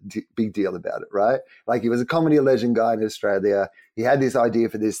big deal about it, right? Like he was a comedy legend guy in Australia. He had this idea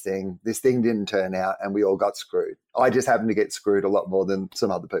for this thing. This thing didn't turn out and we all got screwed. I just happened to get screwed a lot more than some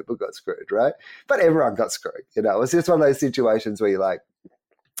other people got screwed, right? But everyone got screwed, It was just one of those situations where you're like,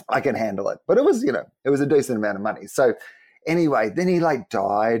 I can handle it. But it was, it was a decent amount of money. So anyway, then he like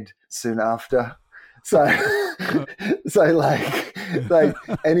died soon after. So like,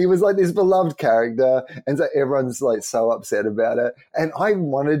 and he was like this beloved character. And so everyone's like so upset about it. And I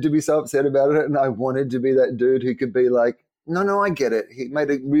wanted to be so upset about it. And I wanted to be that dude who could be like, no, I get it. He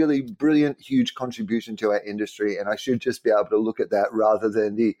made a really brilliant, huge contribution to our industry. And I should just be able to look at that rather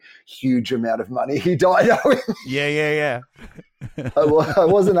than the huge amount of money he died owing. Yeah. I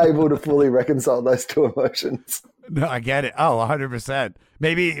wasn't able to fully reconcile those two emotions. No, I get it. Oh, 100%.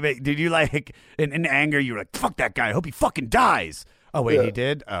 Maybe did you like in anger? You were like, "Fuck that guy! I hope he fucking dies." Oh wait, yeah. He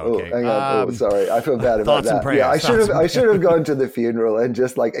did. Oh, okay. Hang on. Sorry, I feel bad about thoughts that. And prayers. Yeah, I should have gone to the funeral and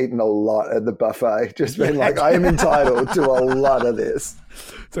just like eaten a lot at the buffet. Just been like, I am entitled to a lot of this.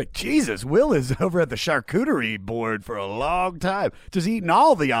 It's like, Jesus, Will is over at the charcuterie board for a long time, just eating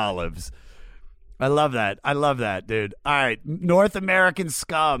all the olives. I love that, dude. All right, North American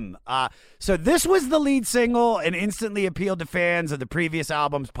Scum. So this was the lead single and instantly appealed to fans of the previous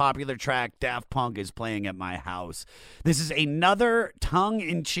album's popular track, Daft Punk is Playing at My House. This is another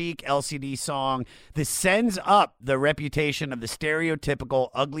tongue-in-cheek LCD song. This sends up the reputation of the stereotypical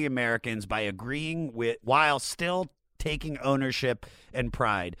ugly Americans by agreeing with, while still taking ownership and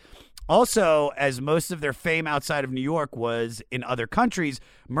pride. Also, as most of their fame outside of New York was in other countries,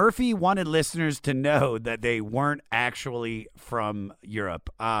 Murphy wanted listeners to know that they weren't actually from Europe.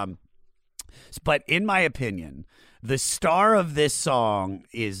 But in my opinion, the star of this song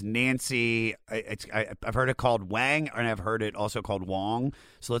is Nancy. I've heard it called Wang, and I've heard it also called Wong.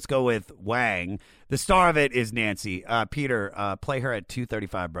 So let's go with Wang. The star of it is Nancy. Peter, play her at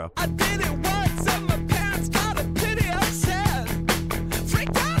 2:35, bro. I did it once and my parents got a pity upset.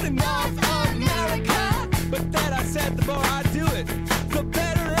 Freaked out in North America. But then I said the more I do it, the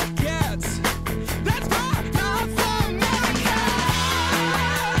better it gets. That's why North America.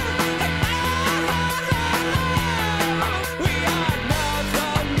 We are North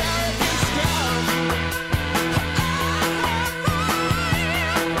American scum.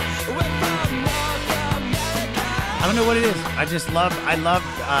 We're from North America. I don't know what it is. I love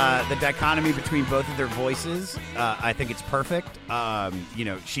the dichotomy between both of their voices. I think it's perfect.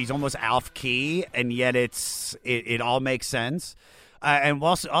 She's almost Alf Key, and yet it all makes sense. And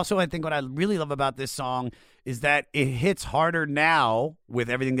also, I think what I really love about this song is that it hits harder now with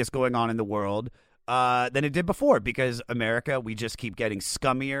everything that's going on in the world than it did before, because America, we just keep getting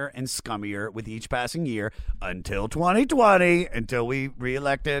scummier and scummier with each passing year until 2020, until we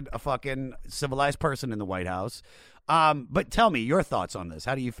reelected a fucking civilized person in the White House. But tell me your thoughts on this.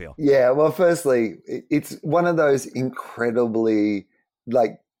 How do you feel? Yeah, well, firstly, it's one of those incredibly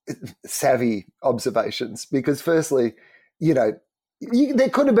savvy observations, because firstly, there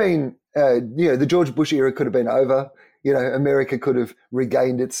could have been, the George Bush era could have been over. America could have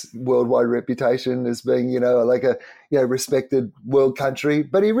regained its worldwide reputation as being, like a, respected world country.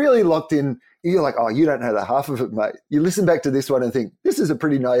 But he really locked in. You're like, oh, you don't know the half of it, mate. You listen back to this one and think, this is a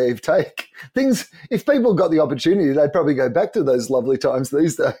pretty naive take. If people got the opportunity, they'd probably go back to those lovely times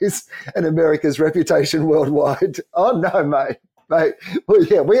these days and America's reputation worldwide. Oh, no, mate. Well,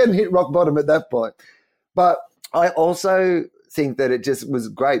 yeah, we hadn't hit rock bottom at that point. But I also think that it just was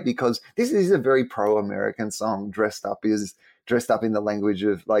great because this is a very pro-American song dressed up in the language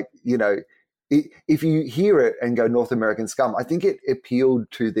of, like, if you hear it and go North American scum, I think it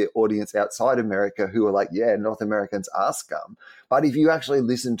appealed to the audience outside America who are like, yeah, North Americans are scum. But if you actually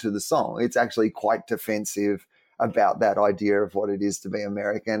listen to the song, it's actually quite defensive about that idea of what it is to be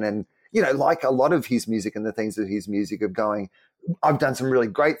American. And, like a lot of his music and the things of his music of going, I've done some really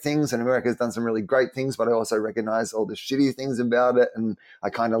great things and America's done some really great things, but I also recognize all the shitty things about it. And I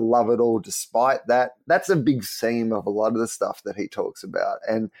kind of love it all despite that. That's a big theme of a lot of the stuff that he talks about.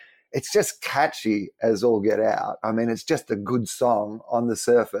 And it's just catchy as all get out. I mean, it's just a good song on the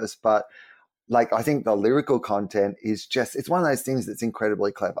surface, but like, I think the lyrical content is just, it's one of those things that's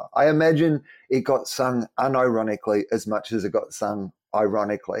incredibly clever. I imagine it got sung unironically as much as it got sung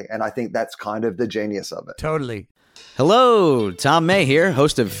ironically. And I think that's kind of the genius of it. Totally. Hello, Tom May here,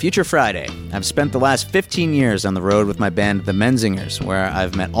 host of Future Friday. I've spent the last 15 years on the road with my band, The Menzingers, where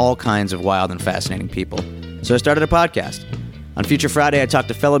I've met all kinds of wild and fascinating people. So I started a podcast. On Future Friday, I talk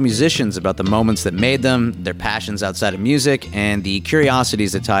to fellow musicians about the moments that made them, their passions outside of music, and the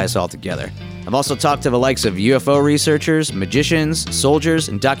curiosities that tie us all together. I've also talked to the likes of UFO researchers, magicians, soldiers,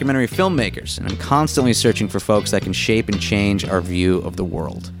 and documentary filmmakers, and I'm constantly searching for folks that can shape and change our view of the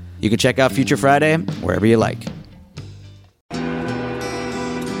world. You can check out Future Friday wherever you like.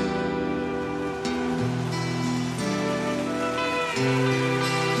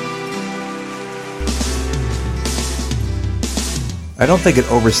 I don't think it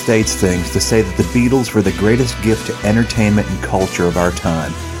overstates things to say that the Beatles were the greatest gift to entertainment and culture of our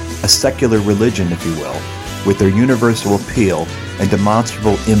time, a secular religion, if you will, with their universal appeal and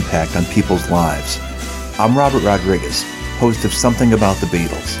demonstrable impact on people's lives. I'm Robert Rodriguez, host of Something About the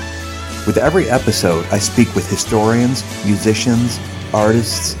Beatles. With every episode, I speak with historians, musicians,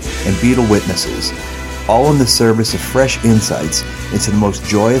 artists, and Beatle witnesses, all in the service of fresh insights into the most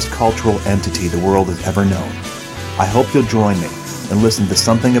joyous cultural entity the world has ever known. I hope you'll join me and listen to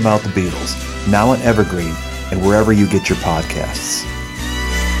Something About the Beatles, now on Evergreen and wherever you get your podcasts.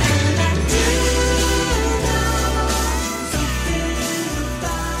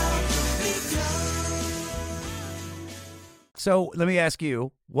 So let me ask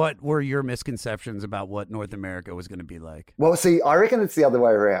you, what were your misconceptions about what North America was going to be like? Well, see, I reckon it's the other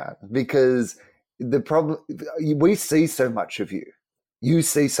way around because the problem, we see so much of you. You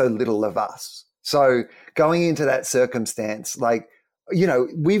see so little of us. So going into that circumstance, like,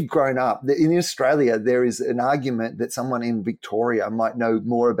 we've grown up. In Australia, there is an argument that someone in Victoria might know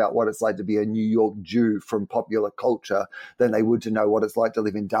more about what it's like to be a New York Jew from popular culture than they would to know what it's like to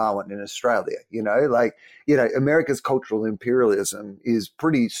live in Darwin in Australia. America's cultural imperialism is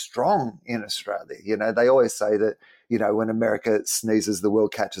pretty strong in Australia. They always say that, when America sneezes, the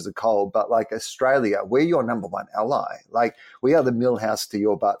world catches a cold. But like Australia, we're your number one ally. Like, we are the Millhouse to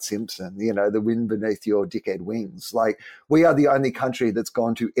your Bart Simpson, the wind beneath your dickhead wings. Like, we are the only country that's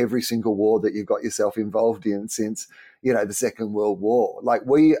gone to every single war that you've got yourself involved in since, the Second World War. Like,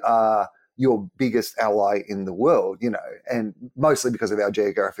 we are your biggest ally in the world, and mostly because of our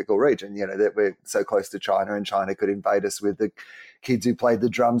geographical region, that we're so close to China and China could invade us with the kids who played the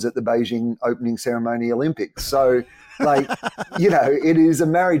drums at the Beijing opening ceremony Olympics. So, it is a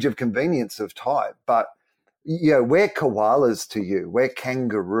marriage of convenience of type, but we're koalas to you. We're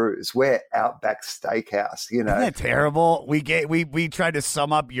kangaroos. We're Outback Steakhouse, Isn't that terrible? We tried to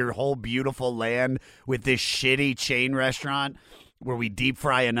sum up your whole beautiful land with this shitty chain restaurant where we deep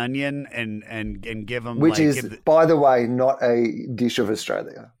fry an onion and give them, which is, by the way, not a dish of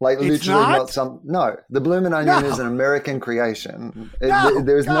Australia. Like, it's literally not some. No, the bloomin' onion is an American creation.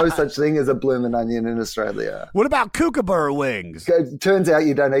 There's no such thing as a bloomin' onion in Australia. What about kookaburra wings? It turns out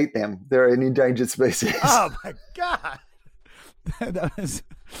you don't eat them. They're an endangered species. Oh my god!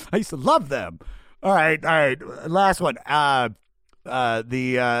 I used to love them. All right. Last one.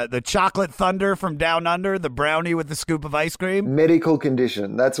 The chocolate thunder from down under, the brownie with the scoop of ice cream. Medical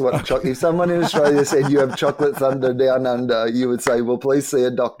condition. That's what. If someone in Australia said you have chocolate thunder down under, you would say, "Well, please see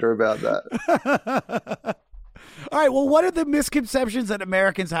a doctor about that." All right, well, what are the misconceptions that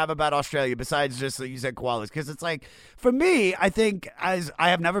Americans have about Australia besides just that you said koalas? Because it's like, for me, I think, as I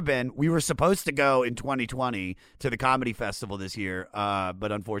have never been, we were supposed to go in 2020 to the comedy festival this year,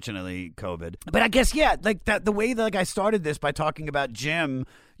 but unfortunately, COVID. But I guess, yeah, like that, the way that like I started this by talking about Jim,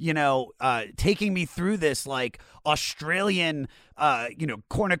 you know, taking me through this like Australian,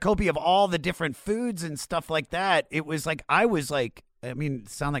 cornucopia of all the different foods and stuff like that. It was like, I mean,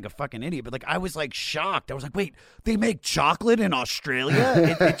 sound like a fucking idiot, but like I was like shocked. I was like, wait, they make chocolate in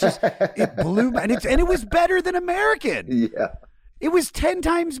Australia? It blew me, and it was better than American. Yeah. It was 10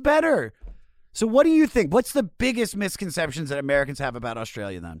 times better. So what do you think? What's the biggest misconceptions that Americans have about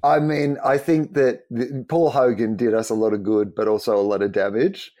Australia then? I mean, I think that Paul Hogan did us a lot of good, but also a lot of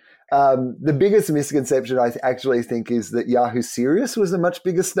damage. The biggest misconception I actually think is that Yahoo Serious was a much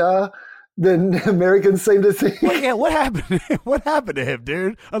bigger star than Americans seem to think. Well, yeah, what happened? What happened to him,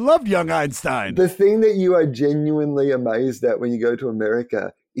 dude? I loved young Einstein. The thing that you are genuinely amazed at when you go to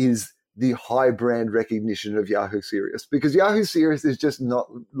America is the high brand recognition of Yahoo Serious, because Yahoo Serious is just not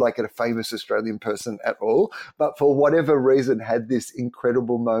like a famous Australian person at all, but for whatever reason had this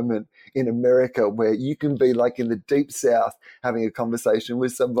incredible moment in America where you can be like in the deep South having a conversation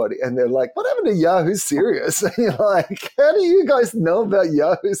with somebody and they're like, what happened to Yahoo Serious? And you're like, how do you guys know about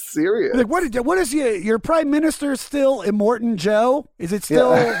Yahoo Serious? Like, what is your prime minister still Immortan Joe? Is it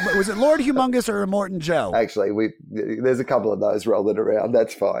still, was it Lord Humongous or Immortan Joe? Actually, there's a couple of those rolling around.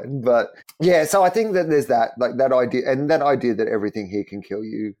 That's fine. But yeah, so I think that there's that idea, and that idea that everything here can kill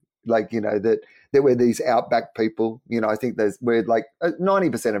you. Like, you know, that we're these outback people. You know, I think we're like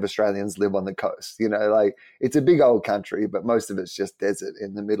 90% of Australians live on the coast. You know, like it's a big old country, but most of it's just desert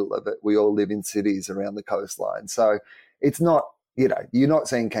in the middle of it. We all live in cities around the coastline. So it's not, you know, you're not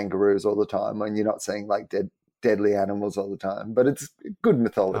seeing kangaroos all the time and you're not seeing like deadly animals all the time, but it's good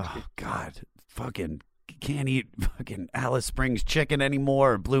mythology. Oh, God, fucking can't eat fucking Alice Springs chicken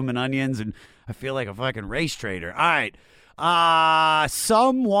anymore or blooming onions, and I feel like a fucking race trader. All right.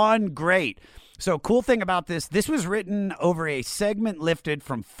 Someone great. So cool thing about this was written over a segment lifted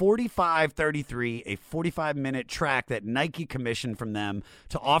from 4533, a 45-minute track that Nike commissioned from them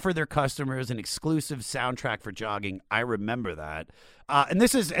to offer their customers an exclusive soundtrack for jogging. I remember that. And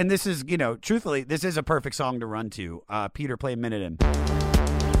this is, you know, truthfully, this is a perfect song to run to. Peter, play a minute in.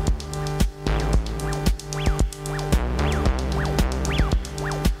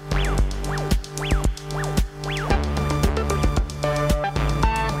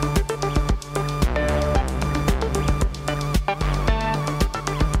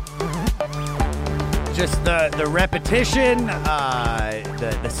 Just the repetition,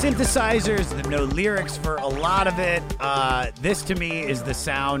 the synthesizers, the no lyrics for a lot of it. This to me is the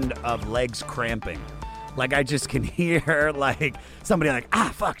sound of legs cramping. Like I just can hear like somebody like,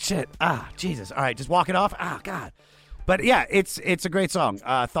 fuck, shit, Jesus. All right, just walk it off. God. But yeah, it's a great song.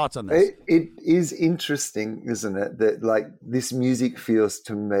 Thoughts on this? It is interesting, isn't it? That like this music feels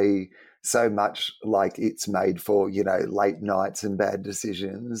to me so much like it's made for, you know, late nights and bad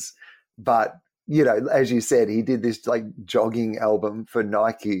decisions. But you know, as you said, he did this like jogging album for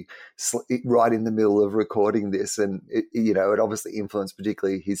Nike right in the middle of recording this. And, it obviously influenced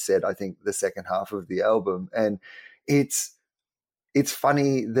particularly his set, I think, the second half of the album. And it's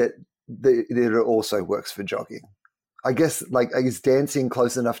funny that it also works for jogging. I guess, like, is dancing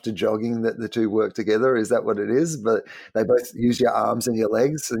close enough to jogging that the two work together? Is that what it is? But they both use your arms and your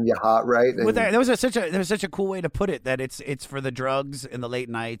legs and your heart rate. And that was such a cool way to put it, that it's for the drugs and the late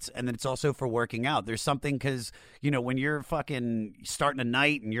nights, and then it's also for working out. There's something, because, you know, when you're fucking starting a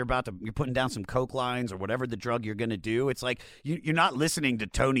night and you're putting down some coke lines or whatever the drug you're gonna do, it's like you're not listening to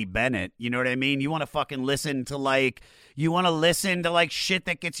Tony Bennett. You know what I mean? You want to fucking listen to like shit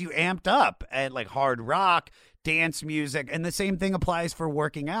that gets you amped up, and like hard rock, dance music, and the same thing applies for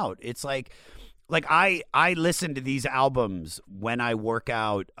working out. It's like I listen to these albums when I work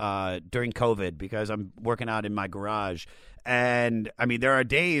out during COVID, because I'm working out in my garage. And I mean, there are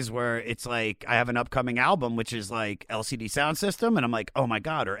days where it's like I have an upcoming album, which is like LCD Soundsystem, and I'm like, oh my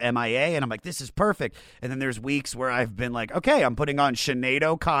God, or MIA, and I'm like, this is perfect. And then there's weeks where I've been like, okay, I'm putting on Sinead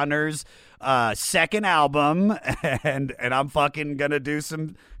O'Connor's second album, and I'm fucking gonna do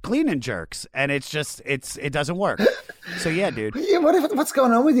some clean and jerks, and it doesn't work. So yeah, dude. Yeah, what's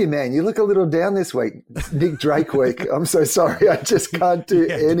going on with you, man? You look a little down this week. It's Nick Drake week. I'm so sorry, I just can't do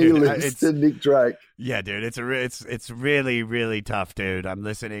any links to Nick Drake. Yeah, dude, it's really, really tough, dude. I'm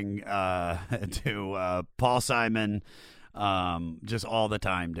listening to Paul Simon, just all the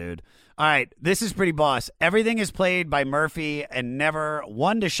time, dude. All right, this is pretty boss. Everything is played by Murphy and never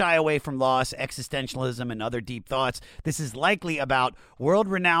one to shy away from loss, existentialism, and other deep thoughts. This is likely about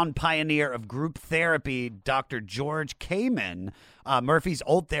world-renowned pioneer of group therapy, Dr. George Kamen, Murphy's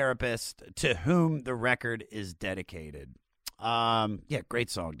old therapist, to whom the record is dedicated. Yeah,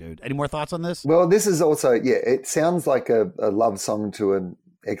 great song, dude. Any more thoughts on this? Well, this is also, it sounds like a love song to an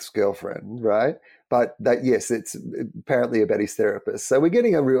ex-girlfriend, right? But that, yes, it's apparently about his therapist. So we're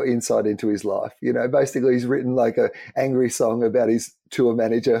getting a real insight into his life. You know, basically he's written like a angry song about his tour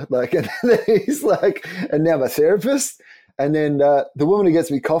manager, like, and then he's like, and now my therapist. And then the woman who gets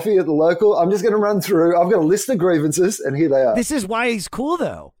me coffee at the local, I'm just going to run through. I've got a list of grievances, and here they are. This is why he's cool,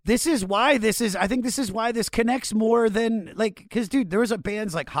 though. I think this is why this connects more than, like, because, dude, there was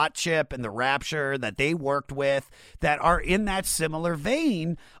bands like Hot Chip and The Rapture that they worked with that are in that similar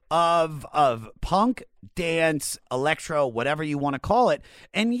vein of punk, dance, electro, whatever you want to call it.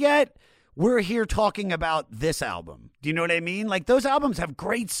 And yet we're here talking about this album. Do you know what I mean? Like, those albums have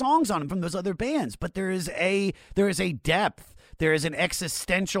great songs on them from those other bands, but there is a depth. There is an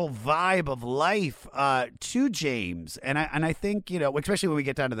existential vibe of life to James. And I think, you know, especially when we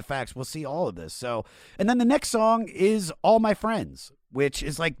get down to the facts, we'll see all of this. So, and then the next song is All My Friends, which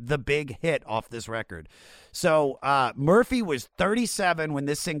is like the big hit off this record. So Murphy was 37 when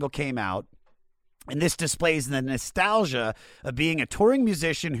this single came out. And this displays the nostalgia of being a touring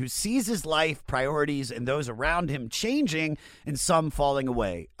musician who sees his life, priorities, and those around him changing and some falling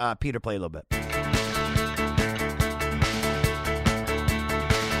away. Peter, play a little bit.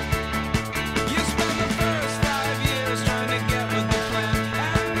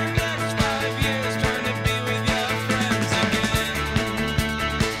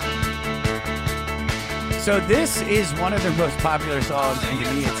 So this is one of their most popular songs, and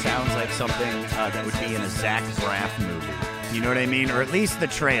to me it sounds like something that would be in a Zach Braff movie. You know what I mean? Or at least the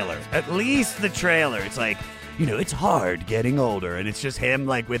trailer. It's like, you know, it's hard getting older, and it's just him,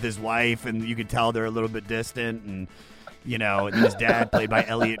 like, with his wife, and you can tell they're a little bit distant, and, you know, and his dad, played by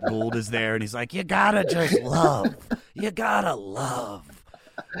Elliot Gould, is there, and he's like, you gotta just love. You gotta love.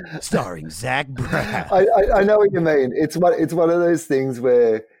 Starring Zach Braff. I know what you mean. It's one of those things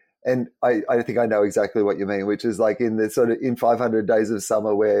where, and I think I know exactly what you mean, which is like in the sort of in 500 Days of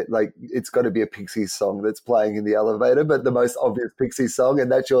Summer, where like it's got to be a Pixies song that's playing in the elevator, but the most obvious Pixies song,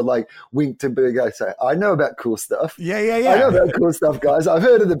 and that's your like wink to big guy say, I know about cool stuff. Yeah. I know about cool stuff, guys. I've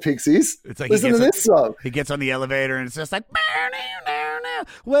heard of the Pixies. It's like listen to this song. He gets on the elevator and it's just like,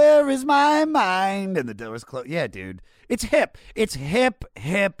 where is my mind? And the door's closed. Yeah, dude. It's hip. It's hip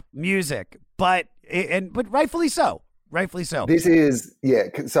music, but rightfully so. Rightfully so. This is,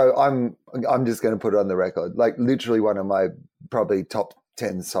 so I'm just going to put it on the record, like literally one of my probably top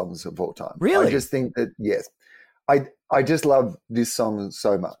 10 songs of all time. Really? I just think that, yes, I just love this song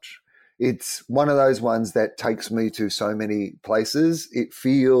so much. It's one of those ones that takes me to so many places. It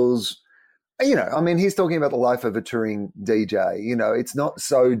feels, you know, I mean, he's talking about the life of a touring DJ. You know, it's not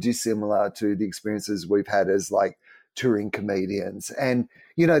so dissimilar to the experiences we've had as like touring comedians. And,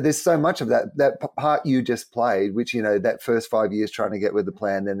 you know, there's so much of that part you just played, which, you know, that first 5 years trying to get with the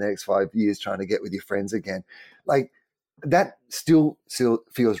plan, then the next 5 years trying to get with your friends again. Like that still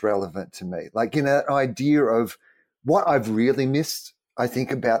feels relevant to me. Like, you know, that idea of what I've really missed, I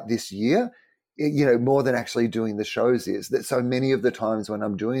think, about this year, you know, more than actually doing the shows is that so many of the times when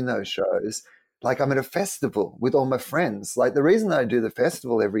I'm doing those shows, like I'm at a festival with all my friends. Like the reason I do the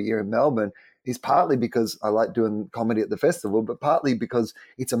festival every year in Melbourne is partly because I like doing comedy at the festival, but partly because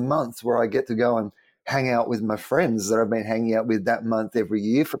it's a month where I get to go and hang out with my friends that I've been hanging out with that month every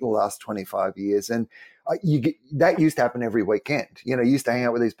year for the last 25 years. And that used to happen every weekend. You know, you used to hang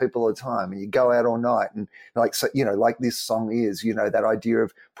out with these people all the time and you go out all night. And like, so, you know, like this song is, you know, that idea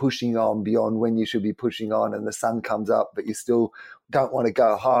of pushing on beyond when you should be pushing on, and the sun comes up, but you still don't want to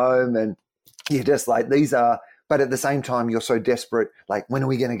go home. And you're just like, but at the same time, you're so desperate. Like, when are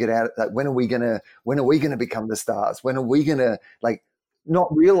we going to get out? Like, when are we going to become the stars? When are we going to, like,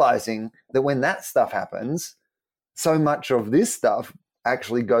 not realizing that when that stuff happens, so much of this stuff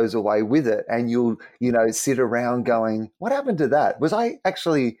actually goes away with it. And you'll, you know, sit around going, what happened to that?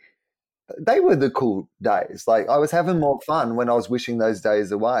 They were the cool days. Like, I was having more fun when I was wishing those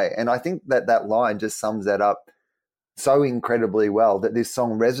days away. And I think that line just sums that up so incredibly well, that this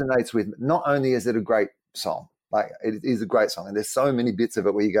song resonates with. Not only is it a great song, like it is a great song, and there's so many bits of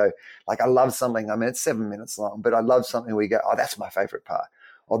it where you go, like, I love something. I mean, it's 7 minutes long, but I love something where you go, oh, that's my favorite part,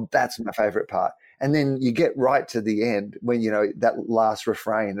 or that's my favorite part. And then you get right to the end when, you know, that last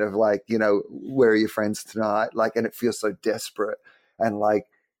refrain of like, you know, where are your friends tonight? Like, and it feels so desperate. And like,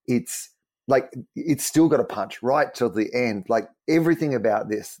 it's like it's still got a punch right till the end. Like everything about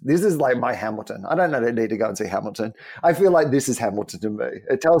this is like my Hamilton. I don't need to go and see Hamilton. I feel like this is Hamilton to me.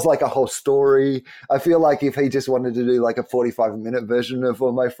 It tells like a whole story. I feel like if he just wanted to do like a 45-minute version of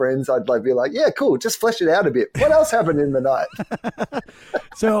All My Friends, I'd like be like, yeah, cool, just flesh it out a bit. What else happened in the night?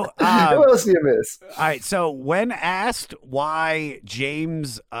 So who else do you miss? All right, so when asked why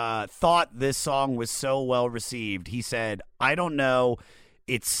James thought this song was so well received, he said, I don't know.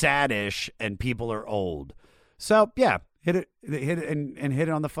 It's saddish and people are old. So yeah, hit it and hit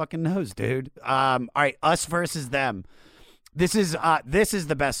it on the fucking nose, dude. All right, Us versus Them. This is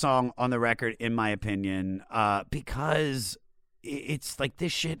the best song on the record in my opinion, because it's like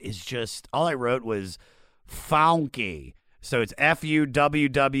this shit is just, all I wrote was funky. So it's FUWWNNKY.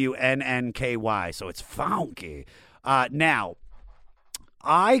 So it's funky. Now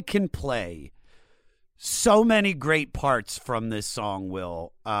I can play so many great parts from this song,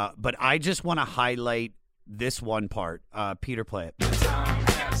 Will, but I just want to highlight this one part. Peter, play it. The time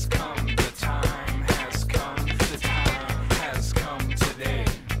has come, the time has come, the time has come today.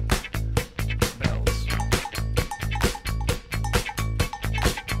 Bells.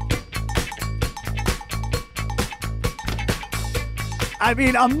 I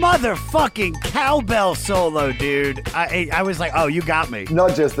mean, a motherfucking cowbell solo, dude. I was like, oh, you got me.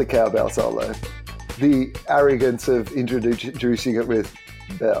 Not just the cowbell solo. The arrogance of introducing it with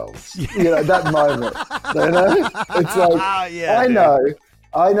bells. You know, that moment. You know? It's like, yeah,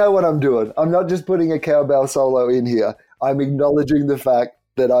 I know what I'm doing. I'm not just putting a cowbell solo in here. I'm acknowledging the fact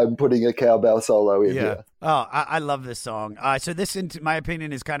that I'm putting a cowbell solo in here. Oh, I love this song. So this, in my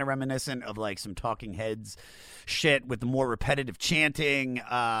opinion, is kind of reminiscent of like some Talking Heads shit with the more repetitive chanting.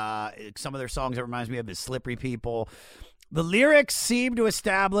 Some of their songs, it reminds me of is Slippery People. The lyrics seem to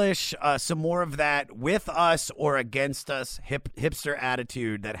establish some more of that with us or against us hipster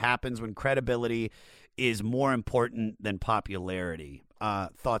attitude that happens when credibility is more important than popularity.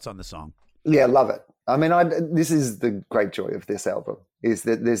 Thoughts on the song? Yeah, love it. I mean, this is the great joy of this album, is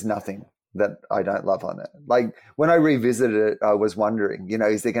that there's nothing that I don't love on it. Like when I revisited it, I was wondering, you know,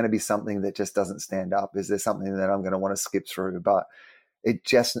 is there going to be something that just doesn't stand up? Is there something that I'm going to want to skip through? But it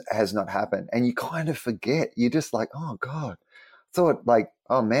just has not happened. And you kind of forget. You're just like, oh, God. I thought like,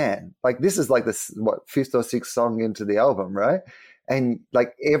 oh, man. Like this is like this, fifth or sixth song into the album, right? And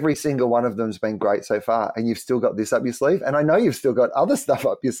like every single one of them's been great so far. And you've still got this up your sleeve. And I know you've still got other stuff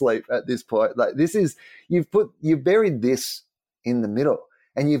up your sleeve at this point. Like this is, you've buried this in the middle.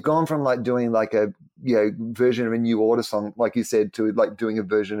 And you've gone from like doing like a version of a New Order song, like you said, to like doing a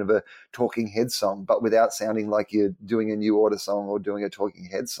version of a Talking Head song, but without sounding like you're doing a New Order song or doing a Talking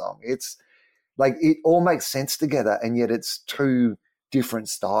Head song. It's like it all makes sense together, and yet it's two different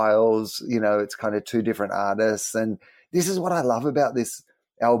styles. You know, it's kind of two different artists, and this is what I love about this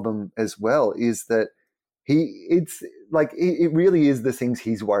album as well, is that it's like it really is the things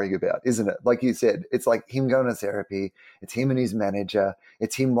he's worrying about, isn't it? Like you said, it's like him going to therapy, it's him and his manager,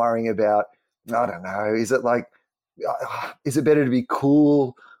 it's him worrying about, I don't know, is it better to be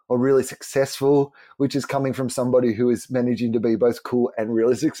cool or really successful, which is coming from somebody who is managing to be both cool and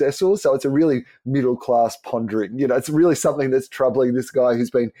really successful. So it's a really middle class pondering. You know, it's really something that's troubling this guy who's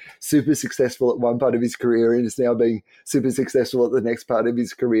been super successful at one part of his career and is now being super successful at the next part of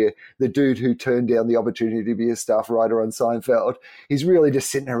his career. The dude who turned down the opportunity to be a staff writer on Seinfeld, he's really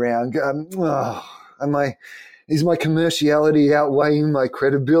just sitting around going, is my commerciality outweighing my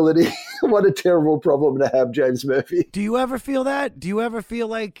credibility? What a terrible problem to have, James Murphy. Do you ever feel that? Do you ever feel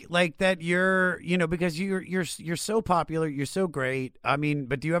like that you're, you know, because you're so popular, you're so great. I mean,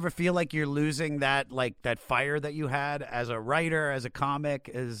 but do you ever feel like you're losing that fire that you had as a writer, as a comic,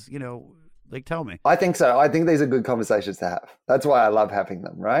 as, you know, like, tell me. I think so. I think these are good conversations to have. That's why I love having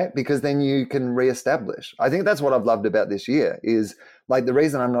them, right? Because then you can reestablish. I think that's what I've loved about this year is like the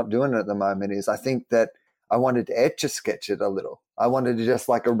reason I'm not doing it at the moment is I think that I wanted to etch-a-sketch it a little. I wanted to just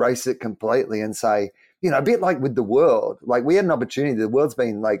like erase it completely and say, you know, a bit like with the world, like we had an opportunity, the world's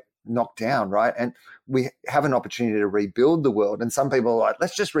been like knocked down, right? And we have an opportunity to rebuild the world. And some people are like,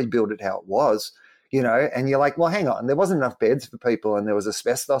 let's just rebuild it how it was, you know? And you're like, well, hang on, there wasn't enough beds for people and there was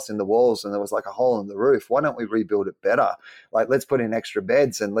asbestos in the walls and there was like a hole in the roof. Why don't we rebuild it better? Like, let's put in extra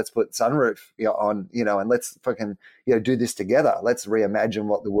beds and let's put sunroof on, you know, and let's fucking, you know, do this together. Let's reimagine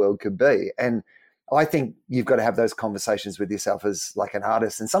what the world could be. And I think you've got to have those conversations with yourself as like an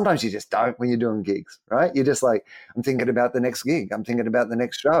artist. And sometimes you just don't when you're doing gigs, right? You're just like, I'm thinking about the next gig. I'm thinking about the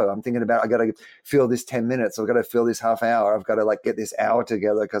next show. I'm thinking about, I got to fill this 10 minutes. I've got to fill this half hour. I've got to like get this hour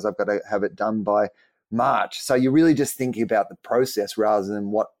together because I've got to have it done by March. So you're really just thinking about the process rather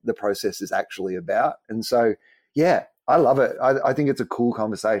than what the process is actually about. And so, yeah, I love it. I think it's a cool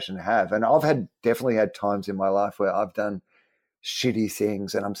conversation to have. And I've definitely had times in my life where I've done shitty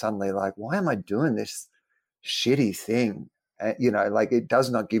things and I'm suddenly like, why am I doing this shitty thing? Like it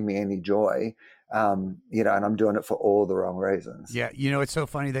does not give me any joy. And I'm doing it for all the wrong reasons. Yeah, it's so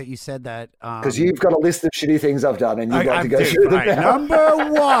funny that you said that. Because you've got a list of shitty things I've done, and you've got to go through them now. Number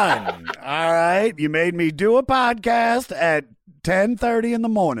one, all right, you made me do a podcast at 10:30 in the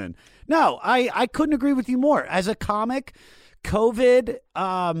morning. No, I couldn't agree with you more. As a comic, COVID,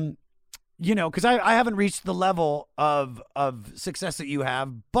 because I haven't reached the level of success that you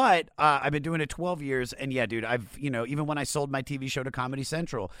have, but I've been doing it 12 years. And yeah, dude, I've, even when I sold my TV show to Comedy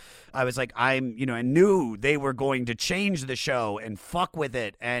Central, I was like, I knew they were going to change the show and fuck with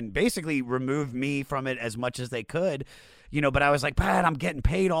it and basically remove me from it as much as they could. But I was like, Pat, I'm getting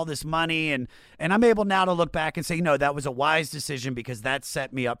paid all this money. And I'm able now to look back and say, no, that was a wise decision because that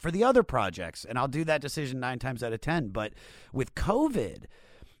set me up for the other projects. And I'll do that decision 9 times out of 10. But with COVID,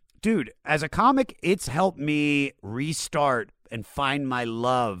 dude, as a comic, it's helped me restart and find my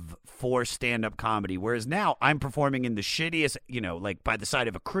love for stand-up comedy. Whereas now I'm performing in the shittiest, like by the side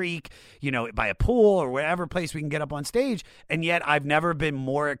of a creek, by a pool or wherever place we can get up on stage. And yet I've never been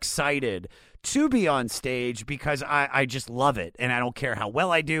more excited to be on stage because I just love it. And I don't care how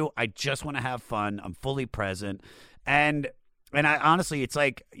well I do. I just want to have fun. I'm fully present. And I honestly, it's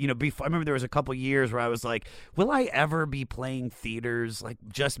like, before, I remember there was a couple years where I was like, will I ever be playing theaters, like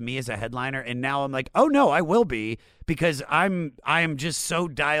just me as a headliner? And now I'm like, oh no, I will be, because I am just so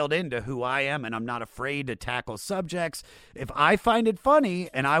dialed into who I am, and I'm not afraid to tackle subjects. If I find it funny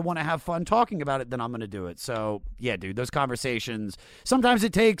and I want to have fun talking about it, then I'm going to do it. So yeah, dude, those conversations, sometimes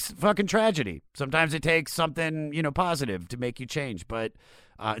it takes fucking tragedy. Sometimes it takes something, positive to make you change. But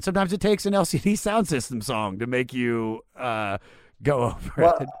sometimes it takes an LCD Soundsystem song to make you go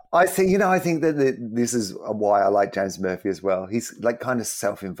over it. I think that this is why I like James Murphy as well. He's like kind of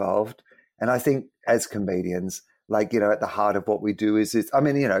self-involved, and I think as comedians, like at the heart of what we do is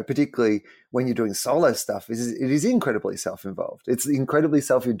particularly when you're doing solo stuff, it is incredibly self-involved. It's incredibly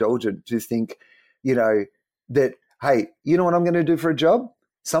self-indulgent to think, that hey, you know what I'm going to do for a job?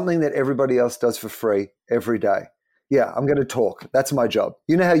 Something that everybody else does for free every day. Yeah, I'm going to talk. That's my job.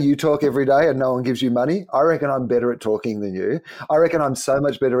 You know how you talk every day and no one gives you money? I reckon I'm better at talking than you. I reckon I'm so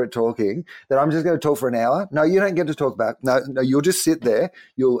much better at talking that I'm just going to talk for an hour. No, you don't get to talk back. No, you'll just sit there.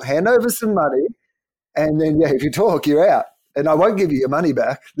 You'll hand over some money. And then, if you talk, you're out. And I won't give you your money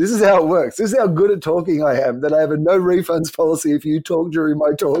back. This is how it works. This is how good at talking I am, that I have a no refunds policy if you talk during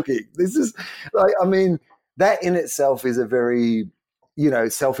my talking. This is that in itself is a very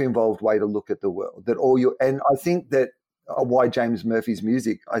self-involved way to look at the world. And I think that why James Murphy's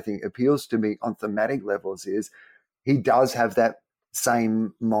music, I think, appeals to me on thematic levels is he does have that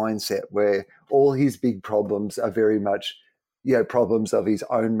same mindset where all his big problems are very much, problems of his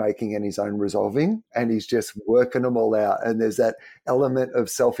own making and his own resolving, and he's just working them all out. And there's that element of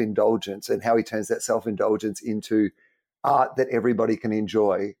self-indulgence and how he turns that self-indulgence into art that everybody can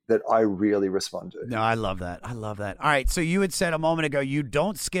enjoy that I really respond to. No, I love that. All right, so you had said a moment ago you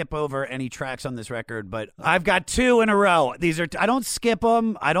don't skip over any tracks on this record, but I've got 2 in a row. I don't skip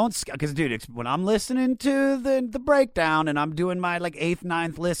them. Because, dude, when I'm listening to the breakdown and I'm doing my 8th,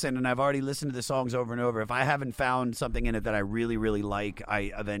 9th listen and I've already listened to the songs over and over, if I haven't found something in it that I really, really like,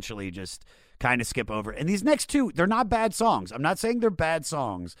 I eventually just kind of skip over. And these next 2, they're not bad songs. I'm not saying they're bad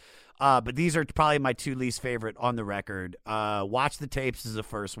songs. But these are probably my 2 least favorite on the record. Watch the Tapes is the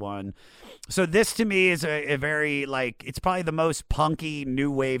first one. So this to me is a very, it's probably the most punky new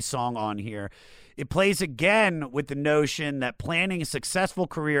wave song on here. It plays again with the notion that planning a successful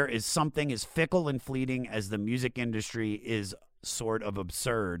career is something as fickle and fleeting as the music industry is sort of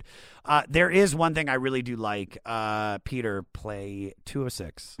absurd. There is one thing I really do like. Peter, play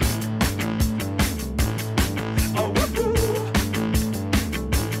 206.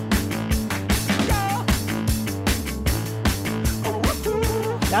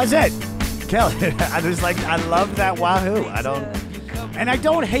 That's it. Kill it. I love that wahoo. I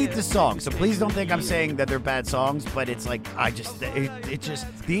don't hate the song, so please don't think I'm saying that they're bad songs, but it's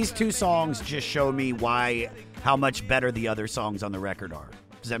these 2 songs just show me how much better the other songs on the record are.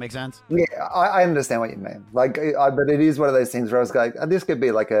 Does that make sense? Yeah, I understand what you mean. But it is one of those things where I was like, this could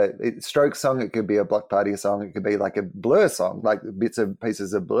be like a Stroke song, it could be a Block Party song, it could be like a Blur song, like bits and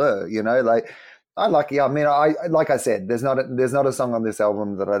pieces of Blur, like I said, there's not a song on this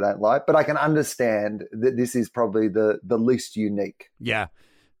album that I don't like, but I can understand that this is probably the least unique. Yeah.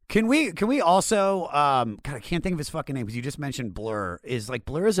 Can we also God, I can't think of his fucking name because you just mentioned Blur.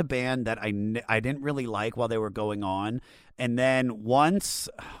 Blur is a band that I didn't really like while they were going on, and then once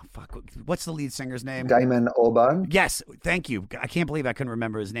what's the lead singer's name? Damon Albarn. Yes, thank you. I can't believe I couldn't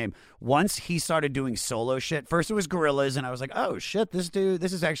remember his name. Once he started doing solo shit, first it was Gorillaz, and I was like, oh shit, this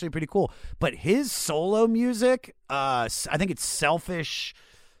is actually pretty cool. But his solo music, I think it's Selfish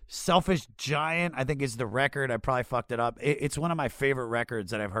Giant, I think, is the record. I probably fucked it up. It's one of my favorite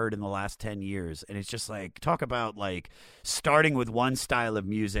records that I've heard in the last 10 years. And it's just talk about starting with one style of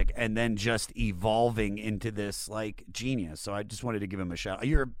music and then just evolving into this genius. So I just wanted to give him a shout.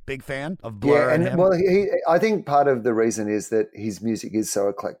 You're a big fan of Blur? Yeah, and well, I think part of the reason is that his music is so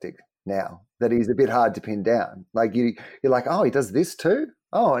eclectic now that he's a bit hard to pin down. You're like, oh, he does this too?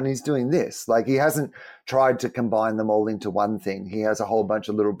 Oh, and he's doing this. He hasn't tried to combine them all into one thing. He has a whole bunch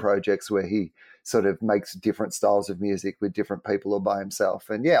of little projects where he sort of makes different styles of music with different people or by himself.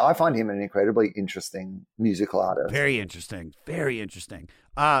 And yeah, I find him an incredibly interesting musical artist. Very interesting. Very interesting.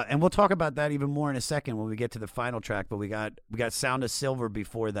 And we'll talk about that even more in a second when we get to the final track. But we got Sound of Silver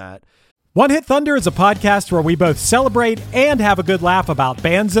before that. One Hit Thunder is a podcast where we both celebrate and have a good laugh about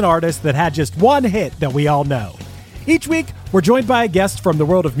bands and artists that had just one hit that we all know. Each week, we're joined by a guest from the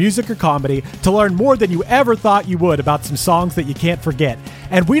world of music or comedy to learn more than you ever thought you would about some songs that you can't forget.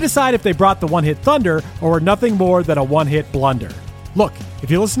 And we decide if they brought the one-hit thunder or were nothing more than a one-hit blunder. Look,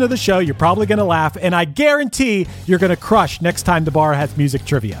 if you listen to the show, you're probably going to laugh, and I guarantee you're going to crush next time the bar has music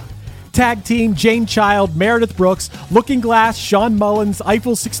trivia. Tag Team, Jane Child, Meredith Brooks, Looking Glass, Sean Mullins,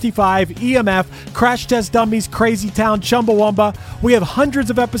 Eiffel 65, EMF, Crash Test Dummies, Crazy Town, Chumbawamba. We have hundreds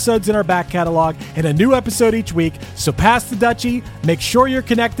of episodes in our back catalog and a new episode each week, so pass the Dutchie, make sure you're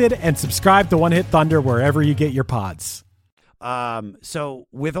connected, and subscribe to One Hit Thunder wherever you get your pods. So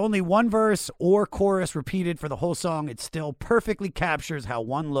with only one verse or chorus repeated for the whole song, it still perfectly captures how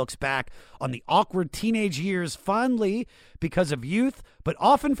one looks back on the awkward teenage years fondly because of youth, but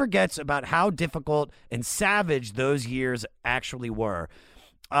often forgets about how difficult and savage those years actually were.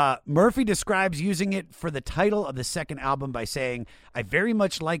 Murphy describes using it for the title of the second album by saying, I very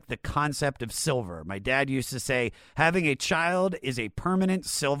much like the concept of silver. My dad used to say, having a child is a permanent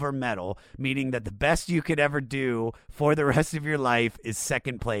silver medal, meaning that the best you could ever do for the rest of your life is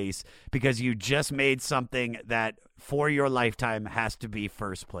second place because you just made something that for your lifetime has to be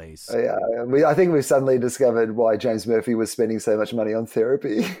first place. Yeah, I think we've suddenly discovered why James Murphy was spending so much money on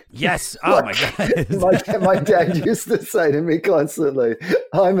therapy. Yes. Oh, my God. my dad used to say to me constantly,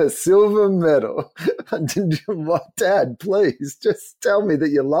 I'm a silver medal. Dad, please, just tell me that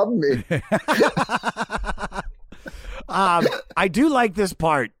you love me. I do like this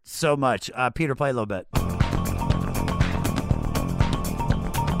part so much. Peter, play a little bit.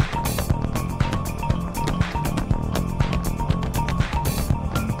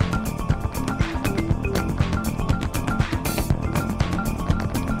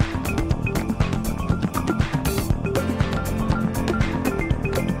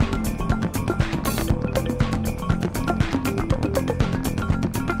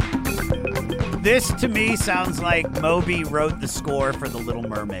 This, to me, sounds like Moby wrote the score for The Little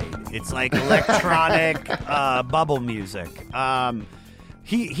Mermaid. It's like electronic bubble music.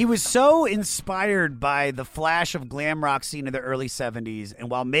 He was so inspired by the flash of glam rock scene of the early 70s, and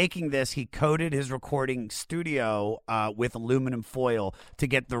while making this, he coated his recording studio with aluminum foil to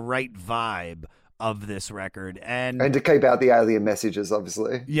get the right vibe of this record. And to keep out the alien messages,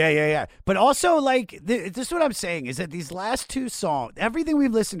 obviously. Yeah. But also, this is what I'm saying, is that these last two songs, everything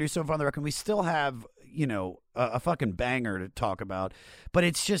we've listened to so far on the record, we still have, a fucking banger to talk about. But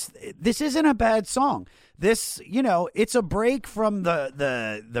it's just, this isn't a bad song. This, it's a break from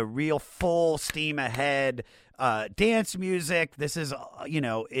the real full steam ahead dance music. This is,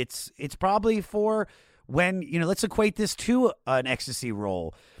 it's probably for when, let's equate this to an ecstasy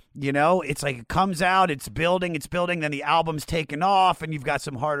roll. It's like it comes out, it's building, then the album's taken off, and you've got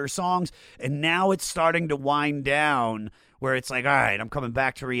some harder songs, and now it's starting to wind down, where it's like, all right, I'm coming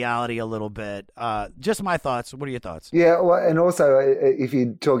back to reality a little bit. Just my thoughts. What are your thoughts? Yeah, well, and also, if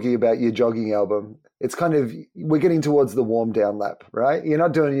you're talking about your jogging album, it's kind of, we're getting towards the warm down lap, right? You're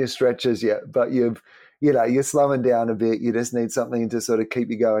not doing your stretches yet, but you're slowing down a bit. You just need something to sort of keep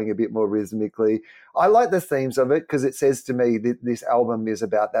you going a bit more rhythmically. I like the themes of it because it says to me that this album is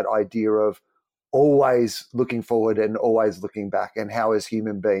about that idea of always looking forward and always looking back, and how as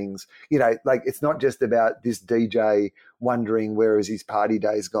human beings, like it's not just about this DJ wondering where is his party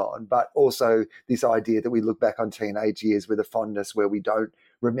days gone, but also this idea that we look back on teenage years with a fondness where we don't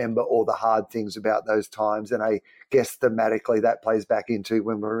remember all the hard things about those times. And I guess thematically that plays back into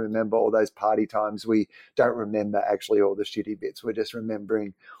when we remember all those party times, we don't remember actually all the shitty bits. We're just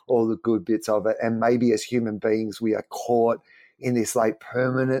remembering all the good bits of it. And maybe as human beings, we are caught in this like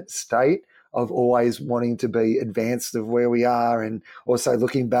permanent state of always wanting to be advanced of where we are, and also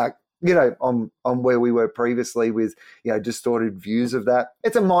looking back, on where we were previously with, distorted views of that.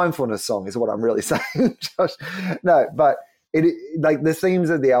 It's a mindfulness song is what I'm really saying, Josh. No, but it like the themes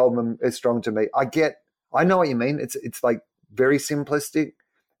of the album is strong to me. I know what you mean. It's like very simplistic,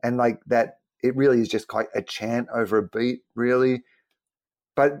 and like that it really is just quite a chant over a beat, really.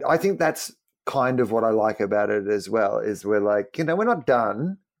 But I think that's kind of what I like about it as well, is we're like, we're not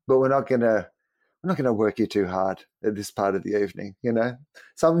done, but we're not gonna work you too hard at this part of the evening.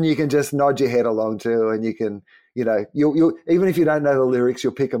 Something you can just nod your head along to, and you can, you'll even if you don't know the lyrics,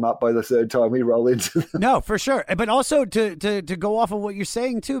 you'll pick them up by the third time we roll into them. No, for sure. But also to go off of what you're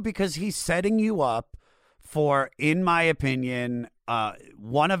saying too, because he's setting you up for, in my opinion,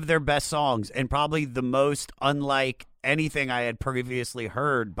 one of their best songs, and probably the most unlike anything I had previously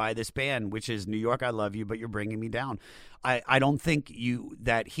heard by this band, which is New York, I Love You, But You're Bringing Me Down. I don't think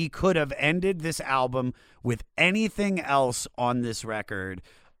that he could have ended this album with anything else on this record.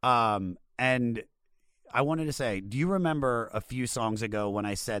 And I wanted to say, do you remember a few songs ago when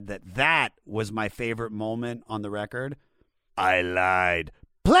I said that was my favorite moment on the record? I lied.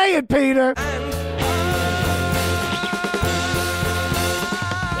 Play it, Peter!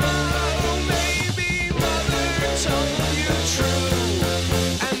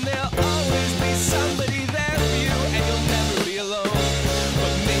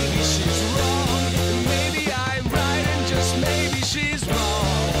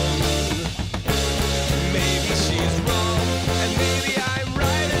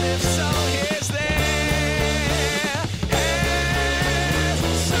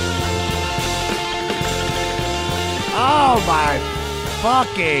 Oh my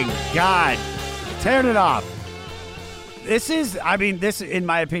fucking God. Turn it off. This, in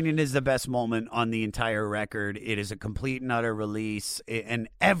my opinion, is the best moment on the entire record. It is a complete and utter release, and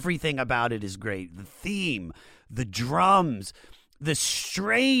everything about it is great. The theme, the drums, the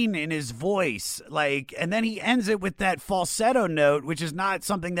strain in his voice, and then he ends it with that falsetto note, which is not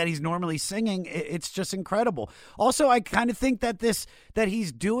something that he's normally singing. It's just incredible. Also, I kind of think that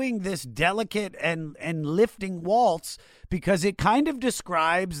he's doing this delicate and lifting waltz because it kind of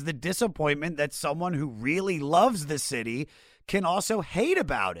describes the disappointment that someone who really loves the city can also hate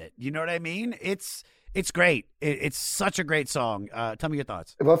about it. You know what I mean? It's great. It's such a great song. Tell me your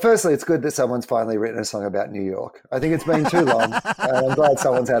thoughts. Well, firstly, it's good that someone's finally written a song about New York. I think it's been too long. I'm glad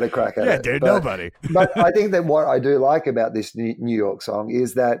someone's had a crack at it. Yeah, dude, nobody. But I think that what I do like about this New York song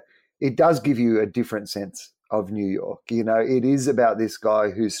is that it does give you a different sense of New York. It is about this guy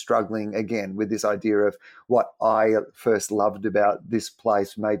who's struggling again with this idea of what I first loved about this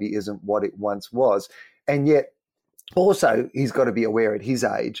place maybe isn't what it once was. And yet also he's got to be aware at his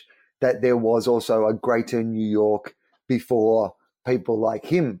age that there was also a greater New York before people like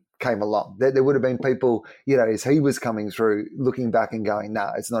him came along. There would have been people, as he was coming through, looking back and going,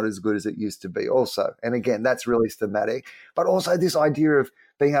 nah, it's not as good as it used to be also. And again, that's really thematic. But also this idea of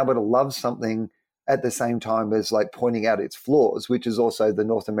being able to love something at the same time as like pointing out its flaws, which is also the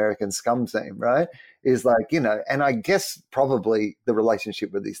North American scum theme, right? Is like, and I guess probably the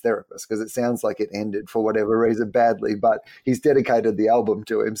relationship with his therapist, because it sounds like it ended for whatever reason badly, but he's dedicated the album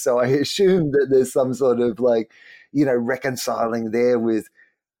to him. So I assume that there's some sort of like, reconciling there with.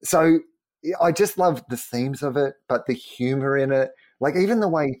 So I just love the themes of it, but the humor in it, like even the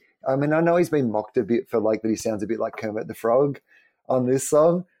way, I know he's been mocked a bit for like that he sounds a bit like Kermit the Frog on this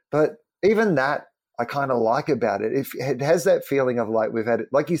song, but even that I kind of like about it. It has that feeling of like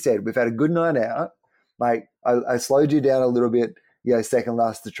like you said, we've had a good night out. Like I slowed you down a little bit, second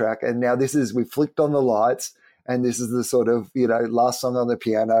last the track, and now we flicked on the lights, and this is the sort of last song on the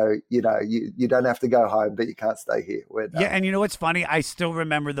piano. You don't have to go home, but you can't stay here. Yeah, and you know what's funny? I still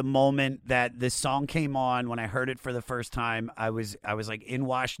remember the moment that this song came on when I heard it for the first time. I was like in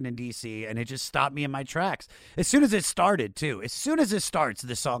Washington D.C. and it just stopped me in my tracks as soon as it started too. As soon as it starts,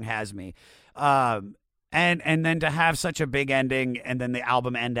 the song has me. And then to have such a big ending and then the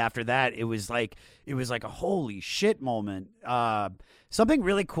album end after that, it was like a holy shit moment. Something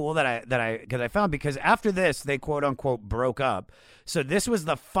really cool that I found, because after this they quote unquote broke up. So this was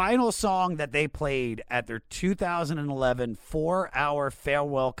the final song that they played at their 2011 4-hour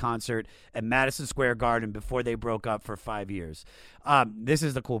farewell concert at Madison Square Garden before they broke up for 5 years. This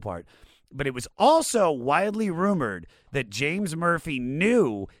is the cool part. But it was also widely rumored that James Murphy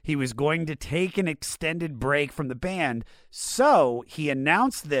knew he was going to take an extended break from the band, so he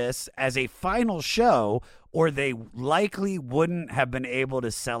announced this as a final show, or they likely wouldn't have been able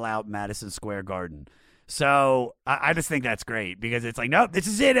to sell out Madison Square Garden. So I just think that's great, because it's like, nope, this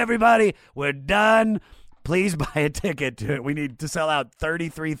is it, everybody. We're done. Please buy a ticket to it. We need to sell out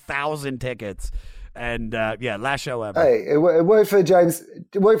 33,000 tickets. And last show ever. Hey, it worked for James.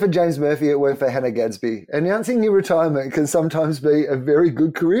 It worked for James Murphy. It worked for Hannah Gadsby. Announcing your retirement can sometimes be a very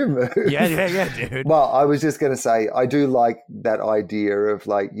good career move. Yeah, dude. Well, I was just going to say, I do like that idea of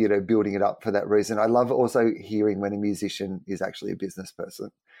building it up for that reason. I love also hearing when a musician is actually a business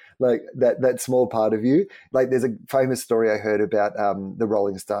person, like that small part of you. Like, there's a famous story I heard about the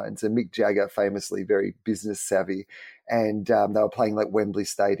Rolling Stones, and Mick Jagger, famously very business savvy. And they were playing like Wembley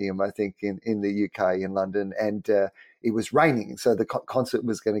Stadium, I think, in the UK, in London. And it was raining. So the concert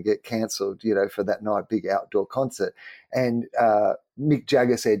was going to get cancelled, for that night, big outdoor concert. And Mick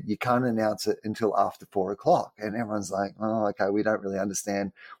Jagger said, you can't announce it until after 4:00. And everyone's like, oh, okay, we don't really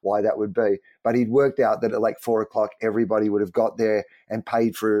understand why that would be. But he'd worked out that at like 4:00, everybody would have got there and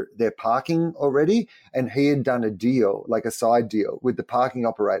paid for their parking already. And he had done a deal, like a side deal with the parking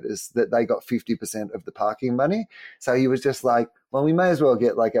operators, that they got 50% of the parking money. So he was just like, well, we may as well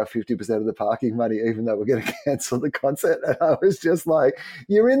get like our 50% of the parking money, even though we're going to cancel the concert. And I was just like,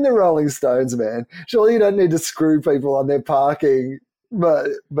 you're in the Rolling Stones, man. Surely you don't need to screw people on their parking. But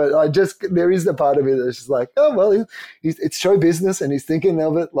there is the part of me that's just like, oh, well, it's show business, and he's thinking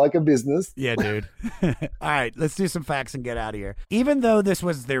of it like a business. Yeah, dude. All right, let's do some facts and get out of here. Even though this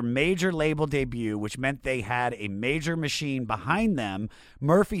was their major label debut, which meant they had a major machine behind them,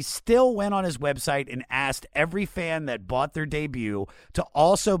 Murphy still went on his website and asked every fan that bought their debut to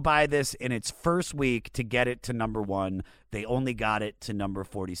also buy this in its first week to get it to number 1. They only got it to number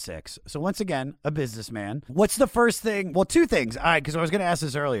 46. So once again, a businessman. What's the first thing? Well, 2 things. All right, because I was going to ask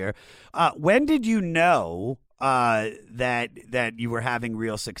this earlier. When did you know that you were having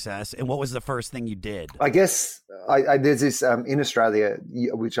real success, and what was the first thing you did? I guess there's this in Australia,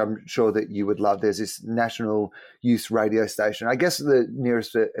 which I'm sure that you would love. There's this national youth radio station. I guess the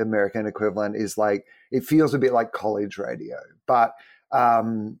nearest American equivalent is like, it feels a bit like college radio, but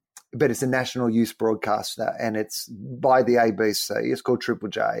it's a national youth broadcaster, and it's by the ABC. It's called Triple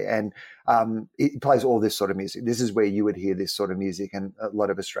J, and it plays all this sort of music. This is where you would hear this sort of music, and a lot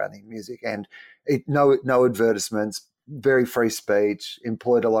of Australian music. And no advertisements, very free speech,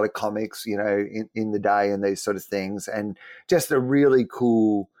 employed a lot of comics, in the day, and these sort of things, and just a really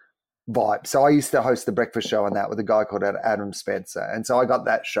cool vibe. So I used to host the breakfast show on that with a guy called Adam Spencer. And so I got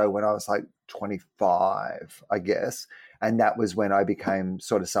that show when I was like 25, I guess. And that was when I became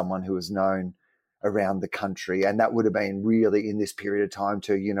sort of someone who was known around the country. And that would have been really in this period of time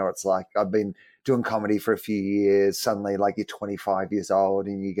too. It's like I've been doing comedy for a few years. Suddenly, like, you're 25 years old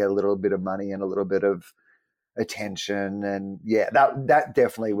and you get a little bit of money and a little bit of attention. And yeah, that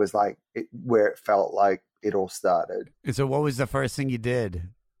definitely was like where it felt like it all started. And so what was the first thing you did?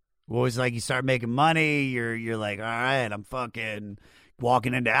 What was, like, you start making money, you're like, all right, I'm fucking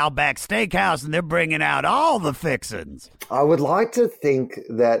walking into Outback Steakhouse and they're bringing out all the fixins. I would like to think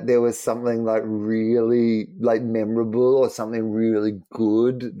that there was something like really like memorable or something really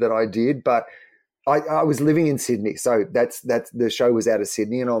good that I did, but I was living in Sydney. So that's the show was out of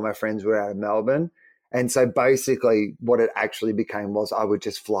Sydney and all my friends were out of Melbourne. And so basically what it actually became was I would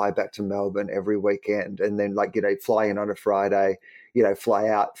just fly back to Melbourne every weekend and then, like, fly in on a Friday, fly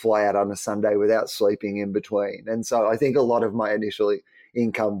out on a Sunday without sleeping in between. And so I think a lot of my initial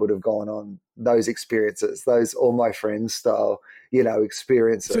income would have gone on those experiences, those all my friends style,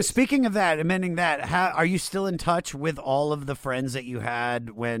 experiences. So speaking of that, amending that, how are you still in touch with all of the friends that you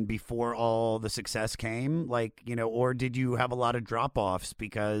had before all the success came? Like, or did you have a lot of drop-offs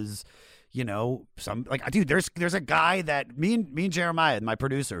because some, like, dude, there's a guy that me and Jeremiah, my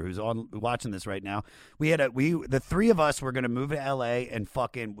producer, who's watching this right now, the 3 of us were going to move to LA and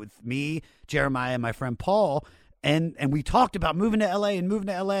fucking with me, Jeremiah, and my friend Paul. And we talked about moving to LA,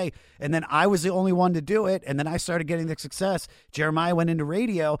 and then I was the only one to do it. And then I started getting the success. Jeremiah went into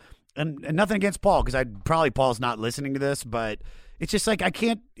radio, and nothing against Paul, because Paul's not listening to this, but it's just like,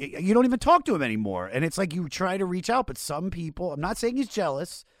 you don't even talk to him anymore. And it's like, you try to reach out, but some people, I'm not saying he's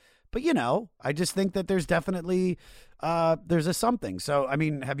jealous, But, I just think that there's definitely there's a something. So, I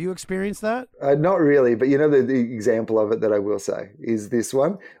mean, have you experienced that? Not really, but the example of it that I will say is this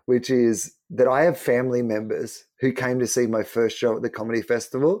one, which is that I have family members who came to see my first show at the comedy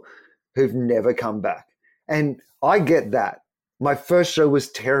festival who've never come back. And I get that. My first show was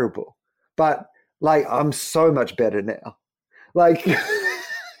terrible, but I'm so much better now.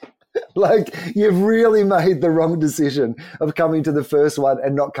 You've really made the wrong decision of coming to the first one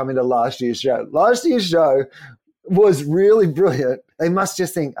and not coming to last year's show. Last year's show was really brilliant. They must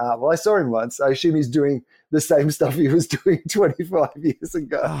just think, well, I saw him once. I assume he's doing the same stuff he was doing 25 years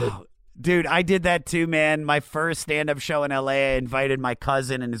ago. Oh, dude, I did that too, man. My first stand-up show in LA, I invited my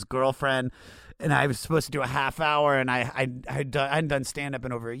cousin and his girlfriend, and I was supposed to do a half hour, and I hadn't done stand-up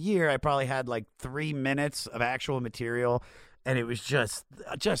in over a year. I probably had 3 minutes of actual material, and it was just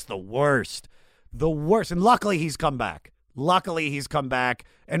the worst. The worst. And luckily he's come back.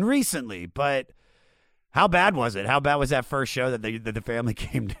 And recently, but how bad was it? How bad was that first show that the family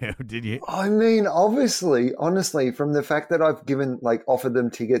came to? Did you? I mean, honestly, from the fact that I've offered them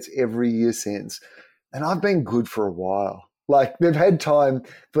tickets every year since, and I've been good for a while. They've had time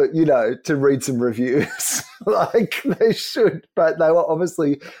for, to read some reviews they should, but they were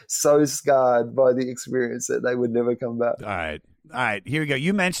obviously so scarred by the experience that they would never come back. All right. Here we go.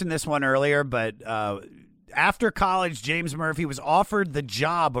 You mentioned this one earlier, but after college, James Murphy was offered the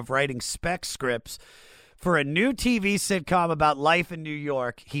job of writing spec scripts for a new TV sitcom about life in New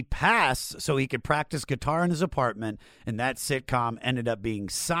York. He passed so he could practice guitar in his apartment, and that sitcom ended up being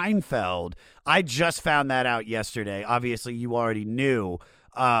Seinfeld. I just found that out yesterday. Obviously, you already knew,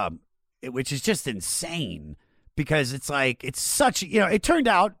 which is just insane because it's such, it turned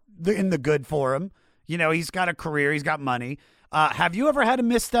out in the good for him. He's got a career, he's got money. Have you ever had a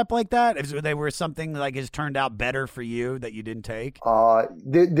misstep like that? If they were something has turned out better for you that you didn't take?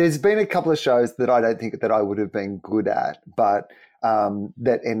 There's been a couple of shows that I don't think that I would have been good at, but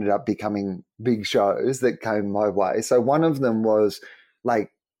that ended up becoming big shows that came my way. So one of them was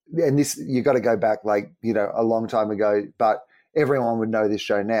and this, you got to go back a long time ago, but everyone would know this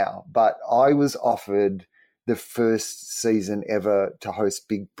show now. But I was offered the first season ever to host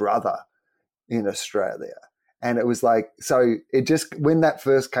Big Brother in Australia. And it was so it just, when that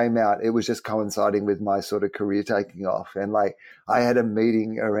first came out, it was just coinciding with my sort of career taking off. And I had a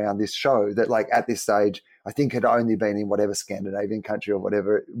meeting around this show that at this stage, I think had only been in whatever Scandinavian country or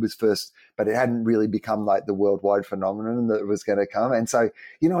whatever it was first, but it hadn't really become the worldwide phenomenon that it was going to come. And so,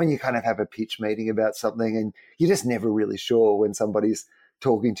 when you kind of have a pitch meeting about something and you're just never really sure when somebody's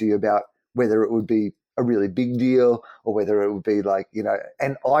talking to you about whether it would be a really big deal or whether it would be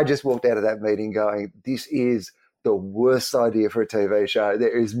and I just walked out of that meeting going, this is the worst idea for a TV show.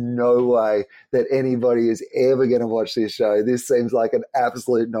 There is no way that anybody is ever going to watch this show. This seems like an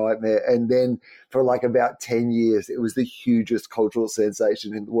absolute nightmare. And then for about 10 years, it was the hugest cultural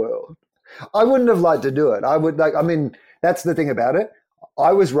sensation in the world. I wouldn't have liked to do it. I would that's the thing about it.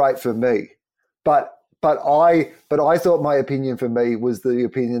 I was right for me, but I thought my opinion for me was the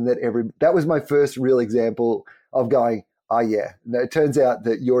opinion that was my first real example of going, oh yeah, no, it turns out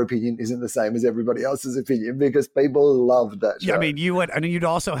that your opinion isn't the same as everybody else's opinion because people loved that show. Yeah, I mean, you'd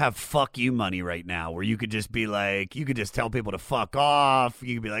also have fuck you money right now where you could just be you could just tell people to fuck off.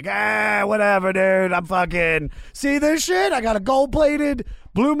 You could be whatever, dude, I'm fucking, see this shit? I got a gold-plated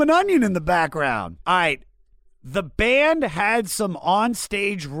bloomin' onion in the background. All right. The band had some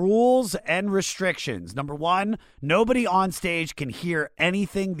on-stage rules and restrictions. Number 1, nobody on stage can hear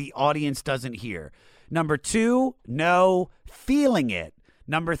anything the audience doesn't hear. Number 2, no feeling it.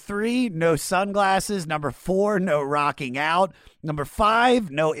 Number 3, no sunglasses. Number 4, no rocking out. Number 5,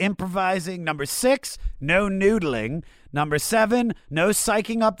 no improvising. Number 6, no noodling. Number 7, no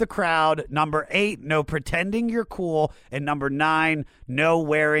psyching up the crowd. Number 8, no pretending you're cool. And number 9, no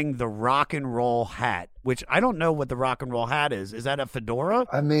wearing the rock and roll hat, which I don't know what the rock and roll hat is. Is that a fedora?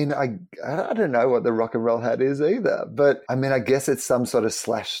 I mean, I don't know what the rock and roll hat is either, but I mean, I guess it's some sort of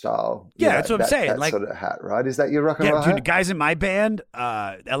Slash style. Yeah, that's what I'm saying. That sort of hat, right? Is that your rock and roll hat? Dude, the guys in my band,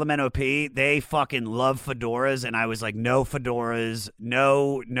 LMNOP, they fucking love fedoras, and I was like, no fedoras,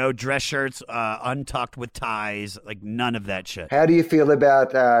 no dress shirts, untucked with ties, none of that shit. How do you feel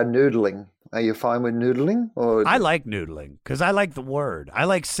about noodling? Are you fine with noodling? Or I like noodling because I like the word. I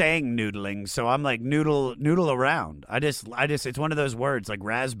like saying noodling, so I'm like noodle around. I just it's one of those words like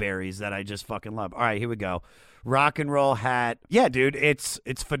raspberries that I just fucking love. All right, here we go. Rock and roll hat. Yeah, dude, it's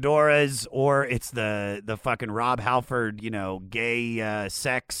fedoras or it's the fucking Rob Halford, gay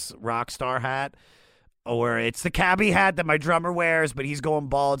sex rock star hat, or it's the cabbie hat that my drummer wears, but he's going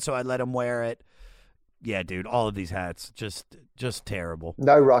bald, so I let him wear it. Yeah, dude, all of these hats, just terrible.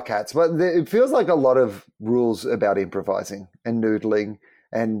 No rock hats, but it feels like a lot of rules about improvising and noodling,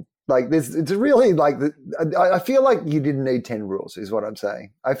 and like it's really like I feel like you didn't need 10 rules, is what I'm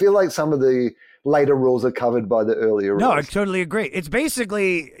saying. I feel like some of the later rules are covered by the earlier rules. No, I totally agree. It's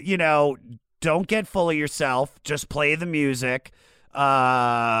basically, don't get full of yourself. Just play the music.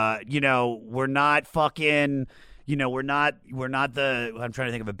 We're not fucking. We're not the. I'm trying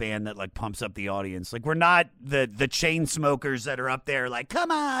to think of a band that like pumps up the audience. Like we're not the chain smokers that are up there like,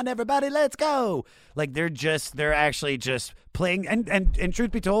 come on, everybody, let's go. Like they're actually just playing. And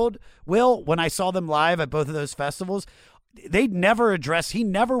truth be told, Will, when I saw them live at both of those festivals, he never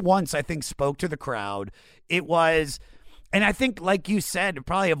once, I think, spoke to the crowd. It was. And I think, like you said,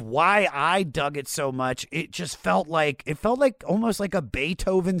 probably of why I dug it so much, it felt like almost like a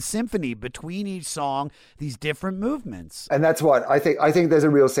Beethoven symphony between each song, these different movements. And that's what I think. I think there's a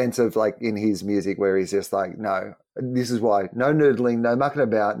real sense of like in his music where he's just like, no, this is why. No noodling, no mucking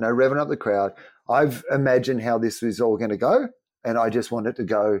about, no revving up the crowd. I've imagined how this is all going to go, and I just want it to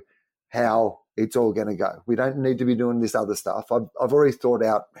go how it's all going to go. We don't need to be doing this other stuff. I've already thought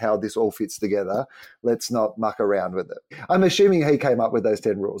out how this all fits together. Let's not muck around with it. I'm assuming he came up with those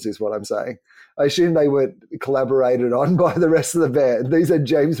 10 rules is what I'm saying. I assume they were collaborated on by the rest of the band. These are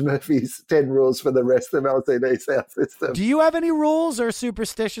James Murphy's 10 rules for the rest of LCD Soundsystem. Do you have any rules or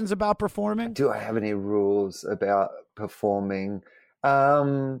superstitions about performing? Do I have any rules about performing?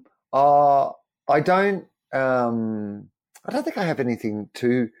 I don't think I have anything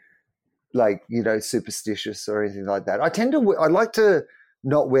too superstitious or anything like that. I like to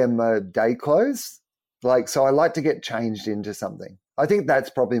not wear my day clothes. So I like to get changed into something. I think that's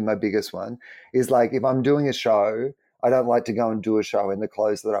probably my biggest one is like, if I'm doing a show, I don't like to go and do a show in the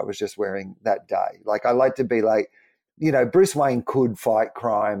clothes that I was just wearing that day. Like I like to be like, Bruce Wayne could fight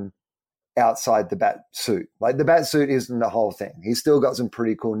crime outside the bat suit. Like the bat suit isn't the whole thing. He's still got some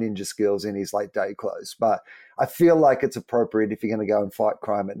pretty cool ninja skills in his like day clothes, but I feel like it's appropriate if you're going to go and fight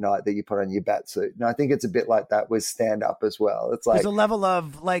crime at night that you put on your bat suit. And I think it's a bit like that with stand up as well. It's like there's a level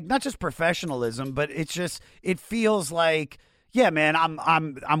of like not just professionalism, but it feels like, yeah, man,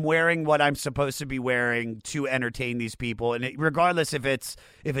 I'm wearing what I'm supposed to be wearing to entertain these people, and regardless if it's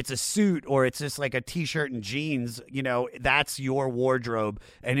a suit or it's just like a t-shirt and jeans, that's your wardrobe,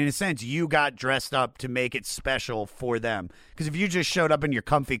 and in a sense, you got dressed up to make it special for them. Because if you just showed up in your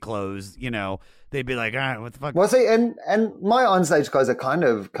comfy clothes, they'd be like, all right, what the fuck? Well, see, and my onstage clothes are kind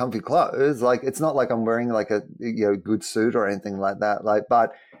of comfy clothes. Like it's not like I'm wearing like a good suit or anything like that. Like,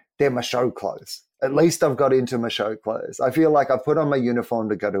 but they're my show clothes. At least I've got into my show clothes. I feel like I put on my uniform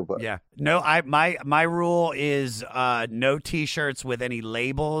to go to work. Yeah. No, my rule is no T-shirts with any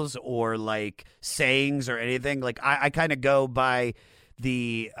labels or like sayings or anything. Like I kind of go by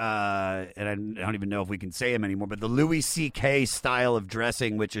the and I don't even know if we can say them anymore, but the Louis C.K. style of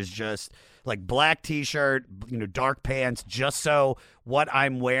dressing, which is just like black T-shirt, dark pants, just so what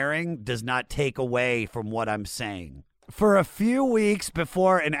I'm wearing does not take away from what I'm saying. For a few weeks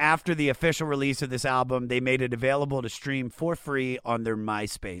before and after the official release of this album, they made it available to stream for free on their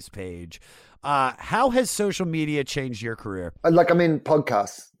MySpace page. How has social media changed your career?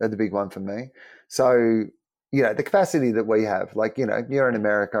 Podcasts are the big one for me. So, the capacity that we have, you're in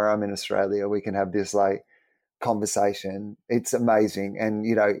America, I'm in Australia, we can have this conversation. It's amazing. And,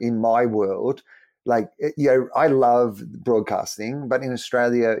 in my world, I love broadcasting, but in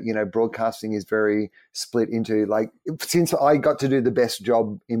Australia, broadcasting is very split into since I got to do the best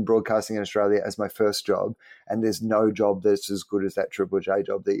job in broadcasting in Australia as my first job, and there's no job that's as good as that Triple J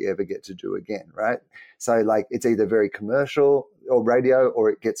job that you ever get to do again, right? So it's either very commercial or radio,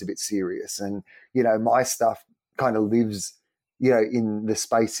 or it gets a bit serious. And, my stuff kind of lives in the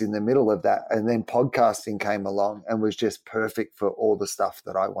space in the middle of that. And then podcasting came along and was just perfect for all the stuff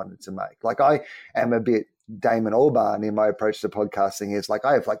that I wanted to make. I am a bit Damon Albarn in my approach to podcasting. Is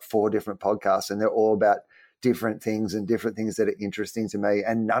I have 4 different podcasts, and they're all about different things and different things that are interesting to me,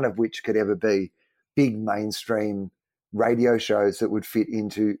 and none of which could ever be big mainstream radio shows that would fit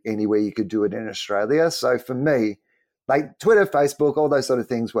into anywhere you could do it in Australia. So for me, Twitter, Facebook, all those sort of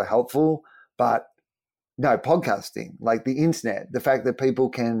things were helpful, but no, podcasting, the internet, the fact that people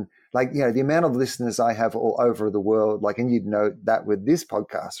can, the amount of listeners I have all over the world, and you'd know that with this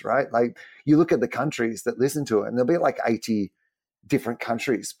podcast, right? You look at the countries that listen to it, and there'll be 80 different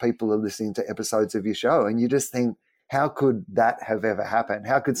countries people are listening to episodes of your show. And you just think, how could that have ever happened?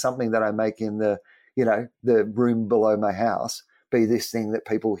 How could something that I make in the room below my house be this thing that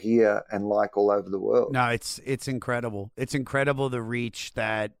people hear and like all over the world. No, it's incredible. It's incredible the reach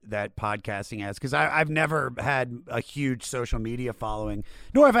that podcasting has, because I've never had a huge social media following,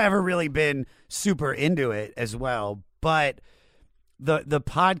 nor have I ever really been super into it as well. But the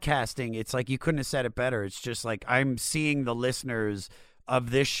podcasting, it's like you couldn't have said it better. It's just like I'm seeing the listeners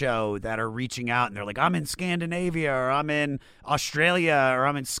of this show that are reaching out and they're like, I'm in Scandinavia, or I'm in Australia, or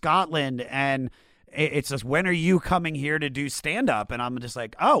I'm in Scotland, and it's just, when are you coming here to do stand-up? And I'm just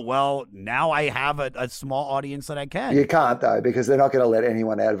like, oh, well, now I have a small audience that I can. You can't, though, because they're not going to let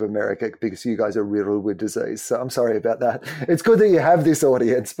anyone out of America because you guys are riddled with disease. So I'm sorry about that. It's good that you have this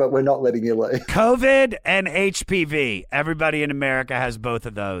audience, but we're not letting you leave. COVID and HPV. Everybody in America has both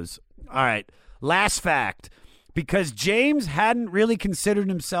of those. All right, last fact. Because James hadn't really considered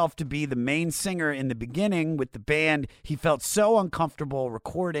himself to be the main singer in the beginning with the band, he felt so uncomfortable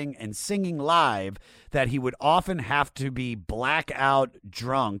recording and singing live that he would often have to be blackout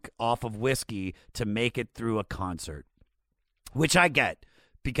drunk off of whiskey to make it through a concert. Which I get,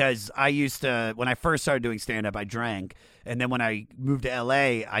 because I used to, when I first started doing stand-up, I drank. And then when I moved to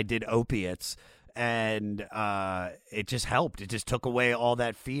LA, I did opiates. And it just helped. It just took away all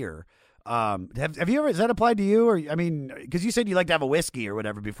that fear. Have you ever, has that applied to you? Or, I mean, because you said you like to have a whiskey or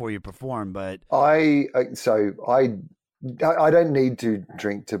whatever before you perform, but I don't need to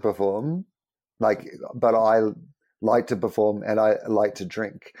drink to perform, but I like to perform and I like to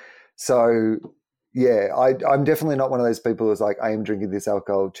drink. So yeah, I'm definitely not one of those people who's like, I am drinking this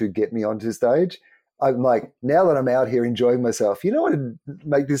alcohol to get me onto stage. I'm like, now that I'm out here enjoying myself, you know what would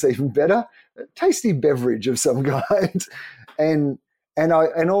make this even better? A tasty beverage of some kind. And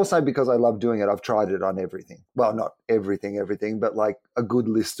also because I love doing it, I've tried it on everything. Well, not everything, but like a good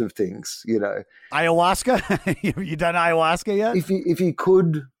list of things, you know. Ayahuasca? You done ayahuasca yet? If you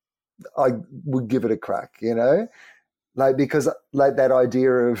could, I would give it a crack, you know, like, because like that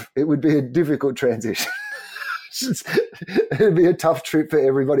idea of it would be a difficult transition. It'd be a tough trip for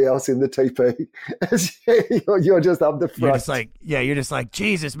everybody else in the TP. You're just up the front. You're just like,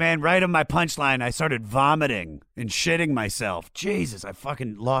 Jesus, man, right on my punchline, I started vomiting and shitting myself. Jesus, I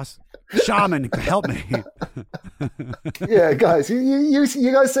fucking lost. Shaman, help me. Yeah, guys,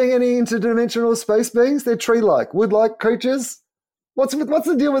 you guys seeing any interdimensional space beings? They're tree-like, wood-like creatures. What's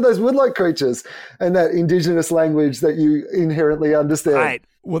the deal with those wood-like creatures and that indigenous language that you inherently understand? All right.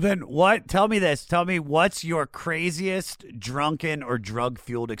 Well, then what? Tell me this. Tell me, what's your craziest drunken or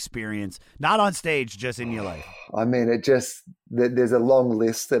drug-fueled experience? Not on stage, just in your life. I mean, there's a long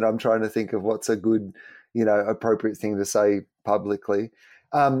list, and I'm trying to think of what's a good, you know, appropriate thing to say publicly.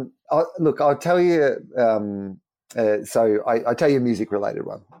 I'll tell you. So I tell you a music-related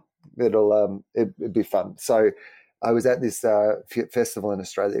one. It'd be fun. So I was at this festival in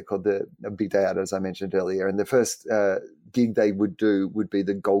Australia called the Big Day Out, as I mentioned earlier, and the first gig they would do would be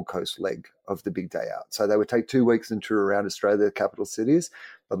the Gold Coast leg of the Big Day Out. So they would take 2 weeks and tour around Australia, the capital cities,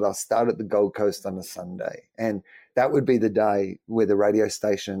 but they'll start at the Gold Coast on a Sunday. And that would be the day where the radio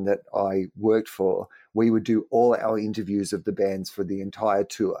station that I worked for, we would do all our interviews of the bands for the entire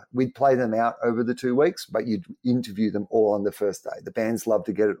tour. We'd play them out over the 2 weeks, but you'd interview them all on the first day. The bands love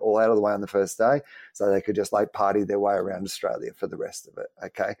to get it all out of the way on the first day so they could just like party their way around Australia for the rest of it.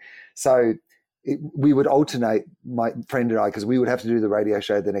 Okay. So we would alternate, my friend and I, because we would have to do the radio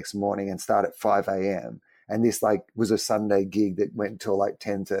show the next morning and start at 5 a.m. And this like was a Sunday gig that went until like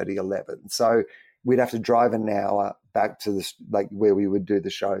 10:30, 11. So we'd have to drive an hour back to the, like where we would do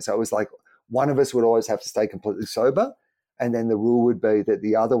the show. So it was like one of us would always have to stay completely sober. And then the rule would be that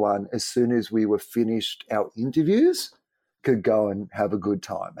the other one, as soon as we were finished our interviews, could go and have a good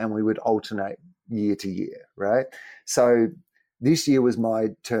time. And we would alternate year to year, right? So this year was my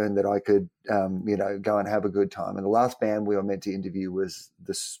turn that I could, go and have a good time. And the last band we were meant to interview was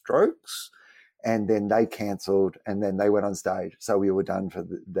The Strokes. And then they cancelled and then they went on stage. So we were done for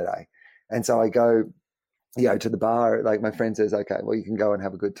the day. And so I go, to the bar, like my friend says, okay, well, you can go and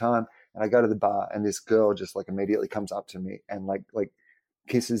have a good time. And I go to the bar and this girl just like immediately comes up to me and like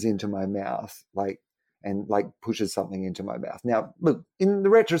kisses into my mouth, and pushes something into my mouth. Now, look, in the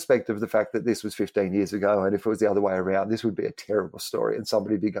retrospect of the fact that this was 15 years ago, and if it was the other way around, this would be a terrible story and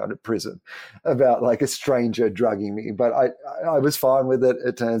somebody would be going to prison about like a stranger drugging me. But I was fine with it.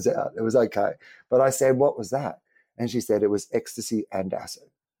 It turns out it was okay. But I said, what was that? And she said it was ecstasy and acid,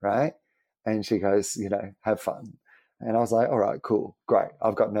 right? And she goes, have fun. And I was like, all right, cool, great.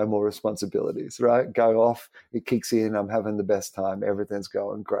 I've got no more responsibilities, right? Go off. It kicks in. I'm having the best time. Everything's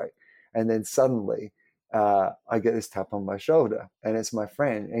going great. And then suddenly I get this tap on my shoulder and it's my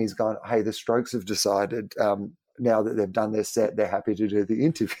friend. And he's gone, hey, the Strokes have decided now that they've done their set, they're happy to do the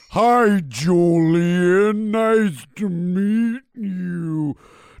interview. Hi, Julian. Nice to meet you.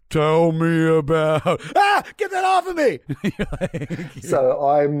 Tell me about... Get that off of me!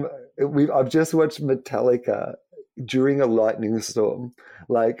 So I've just watched Metallica during a lightning storm,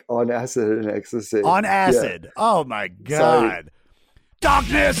 like on acid and ecstasy. On acid? Yeah. Oh, my God. So,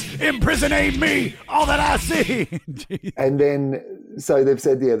 darkness, imprisonate me, all that I see. And then, so they've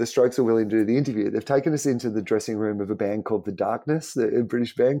said, the Strokes are willing to do the interview. They've taken us into the dressing room of a band called The Darkness, a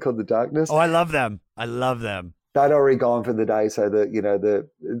British band called The Darkness. Oh, I love them. I love them. They'd already gone for the day, so that,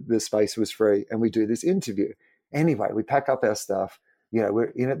 the space was free, and we do this interview. Anyway, we pack up our stuff.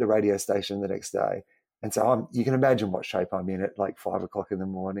 We're in at the radio station the next day. And so you can imagine what shape I'm in at like 5 o'clock in the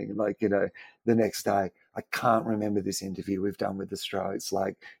morning, the next day. I can't remember this interview we've done with the Strokes.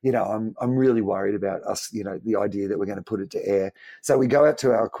 I'm really worried about us, the idea that we're going to put it to air. So we go out to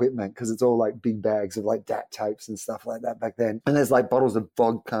our equipment, because it's all like big bags of like DAT tapes and stuff like that back then. And there's like bottles of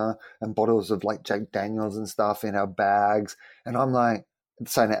vodka and bottles of like Jack Daniels and stuff in our bags. And I'm like,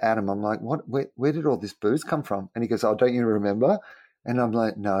 saying to Adam, I'm like, where did all this booze come from? And he goes, oh, don't you remember? And I'm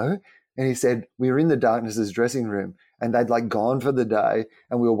like, no. And he said, we were in the Darkness's dressing room, and they'd like gone for the day,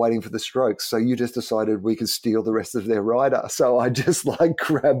 and we were waiting for the Strokes. So you just decided we could steal the rest of their rider. So I just like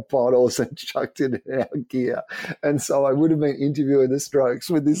grabbed bottles and chucked it in our gear. And so I would have been interviewing the Strokes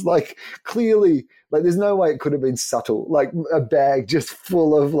with this like clearly, like there's no way it could have been subtle, like a bag just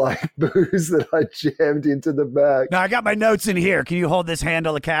full of like booze that I jammed into the bag. Now I got my notes in here. Can you hold this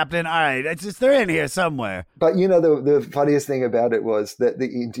handle, Captain? All right, they're in here somewhere. But the funniest thing about it was that the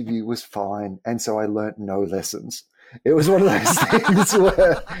interview was fine, and so I learnt no lessons. It was one of those things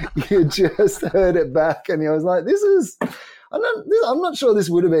where you just heard it back, and I was like, I'm not sure this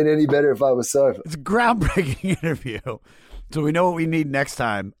would have been any better if I was sober. It's a groundbreaking interview. So we know what we need next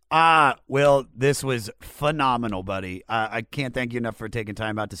time. Will, this was phenomenal, buddy. I can't thank you enough for taking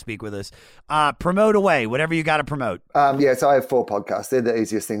time out to speak with us. Promote away, whatever you got to promote. So I have 4 podcasts. They're the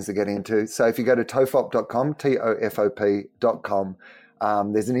easiest things to get into. So if you go to tofop.com, TOFOP.com,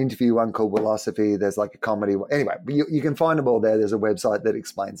 there's an interview one called Willosophy. There's like a comedy one. Anyway, you can find them all there. There's a website that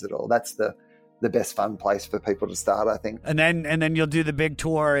explains it all. That's the best fun place for people to start, I think. And then you'll do the big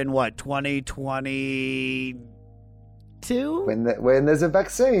tour in what, 2022? When there's a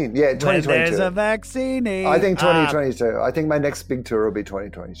vaccine. Yeah, 2022. When there's a vaccine. I think 2022. I think my next big tour will be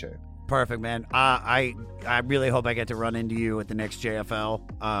 2022. Perfect, man. I really hope I get to run into you at the next JFL.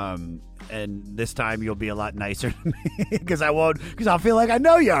 And this time you'll be a lot nicer to me because I'll feel like I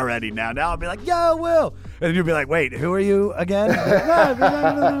know you already now. Now I'll be like, yo, Will. And you'll be like, wait, who are you again?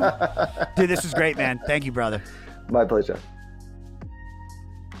 Dude, this was great, man. Thank you, brother. My pleasure.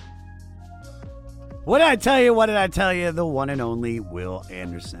 What did I tell you? The one and only Will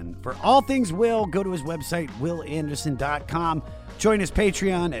Anderson. For all things Will, go to his website, willanderson.com. Join his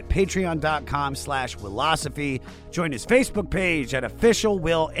Patreon at patreon.com/Willosophy. Join his Facebook page at official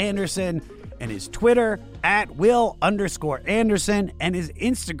Will Anderson, and his Twitter at Will_Anderson, and his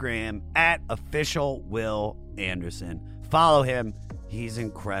Instagram at official Will Anderson. Follow him. He's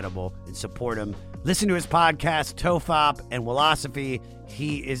incredible, and support him. Listen to his podcast, Tofop and Willosophy.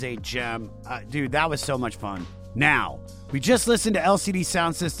 He is a gem. Dude, that was so much fun. Now, we just listened to LCD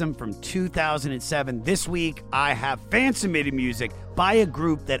Soundsystem from 2007. This week, I have fan-submitted music by a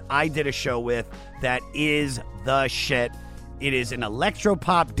group that I did a show with that is the shit. It is an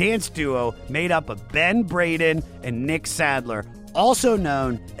electro-pop dance duo made up of Ben Braden and Nick Sadler, also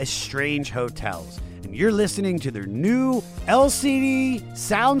known as Strange Hotels. And you're listening to their new LCD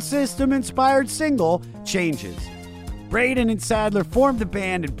Soundsystem-inspired single, Changes. Braden and Sadler formed the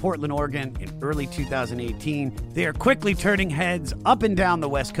band in Portland, Oregon in early 2018. They are quickly turning heads up and down the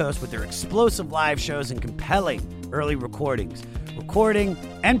West Coast with their explosive live shows and compelling early recordings. Recording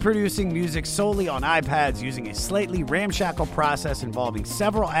and producing music solely on iPads using a slightly ramshackle process involving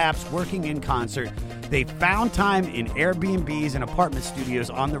several apps working in concert, they found time in Airbnbs and apartment studios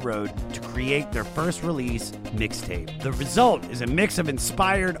on the road to create their first release mixtape. The result is a mix of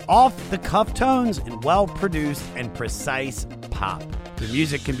inspired, off-the-cuff tones and well-produced and precise pop. The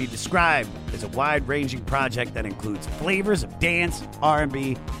music can be described as a wide-ranging project that includes flavors of dance,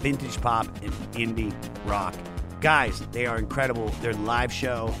 R&B, vintage pop, and indie rock. Guys, they are incredible. Their live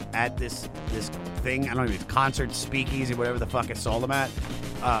show at this thing, I don't know if it's concert, speakeasy, whatever the fuck I saw them at,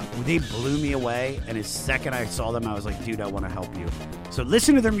 they blew me away. And the second I saw them, I was like, dude, I want to help you. So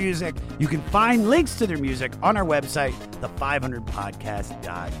listen to their music. You can find links to their music on our website,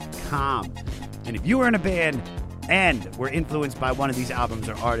 the500podcast.com. And if you are in a band and were influenced by one of these albums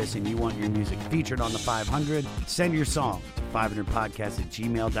or artists and you want your music featured on the 500, send your song to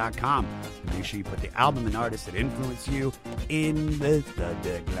 500podcast@gmail.com. Make sure you put the album and artist that influenced you in the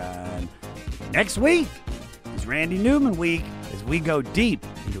subject line. Next week is Randy Newman week as we go deep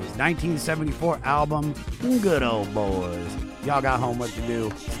into his 1974 album, Good Old Boys. Y'all got homework to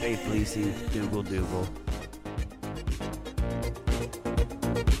do. Stay fleecy. Doogle.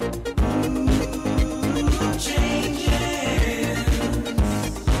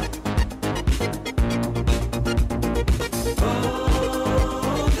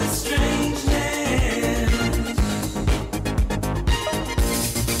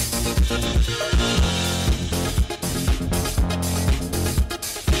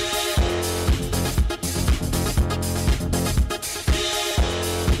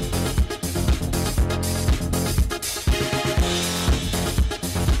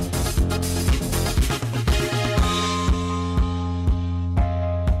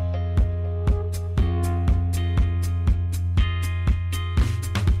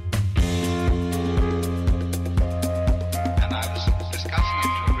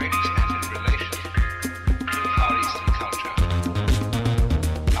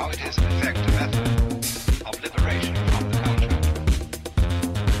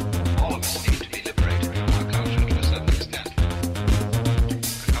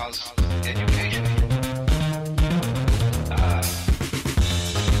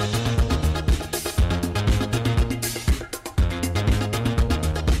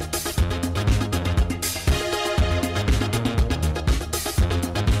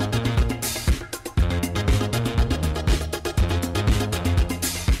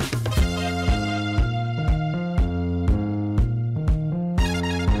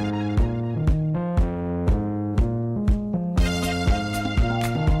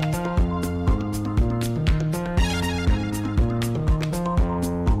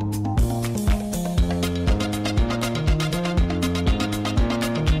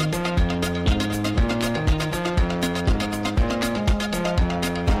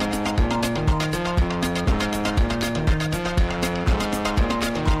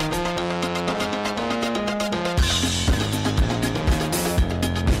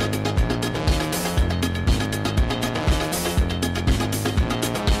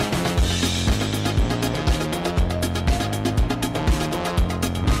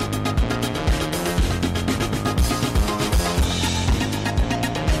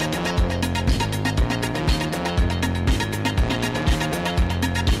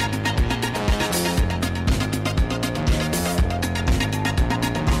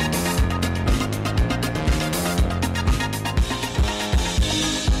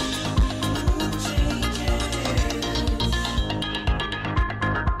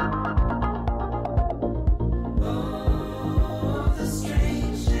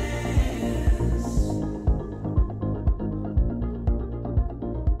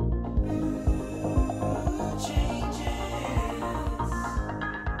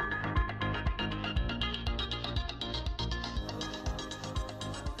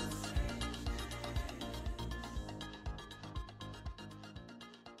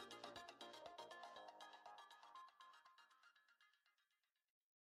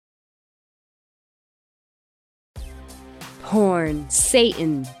 Porn,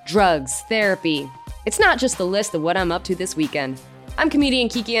 Satan, drugs, therapy. It's not just the list of what I'm up to this weekend. I'm comedian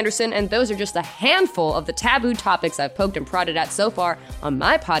Kiki Anderson, and those are just a handful of the taboo topics I've poked and prodded at so far on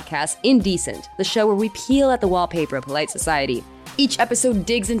my podcast, Indecent, the show where we peel at the wallpaper of polite society. Each episode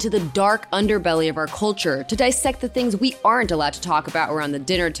digs into the dark underbelly of our culture to dissect the things we aren't allowed to talk about around the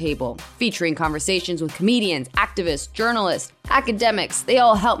dinner table, featuring conversations with comedians, activists, journalists, academics. They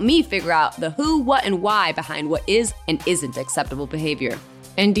all help me figure out the who, what, and why behind what is and isn't acceptable behavior.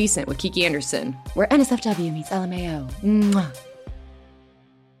 Indecent with Kiki Anderson, where NSFW meets LMAO. Mwah.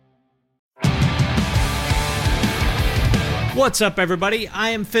 What's up, everybody? I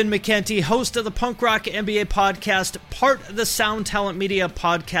am Finn McKenty, host of the Punk Rock MBA podcast, part of the Sound Talent Media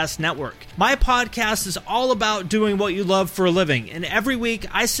Podcast Network. My podcast is all about doing what you love for a living, and every week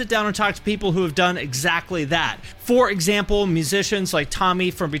I sit down and talk to people who have done exactly that. For example, musicians like Tommy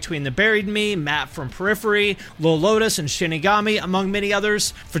from Between the Buried and Me, Matt from Periphery, Lil Lotus and Shinigami, among many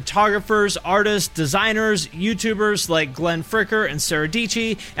others, photographers, artists, designers, YouTubers like Glenn Fricker and Sarah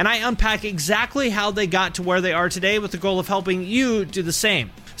Dici, and I unpack exactly how they got to where they are today with the goal of helping you do the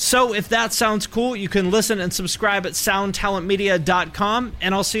same. So if that sounds cool, you can listen and subscribe at soundtalentmedia.com,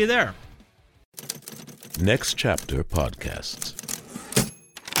 and I'll see you there. Next Chapter Podcasts.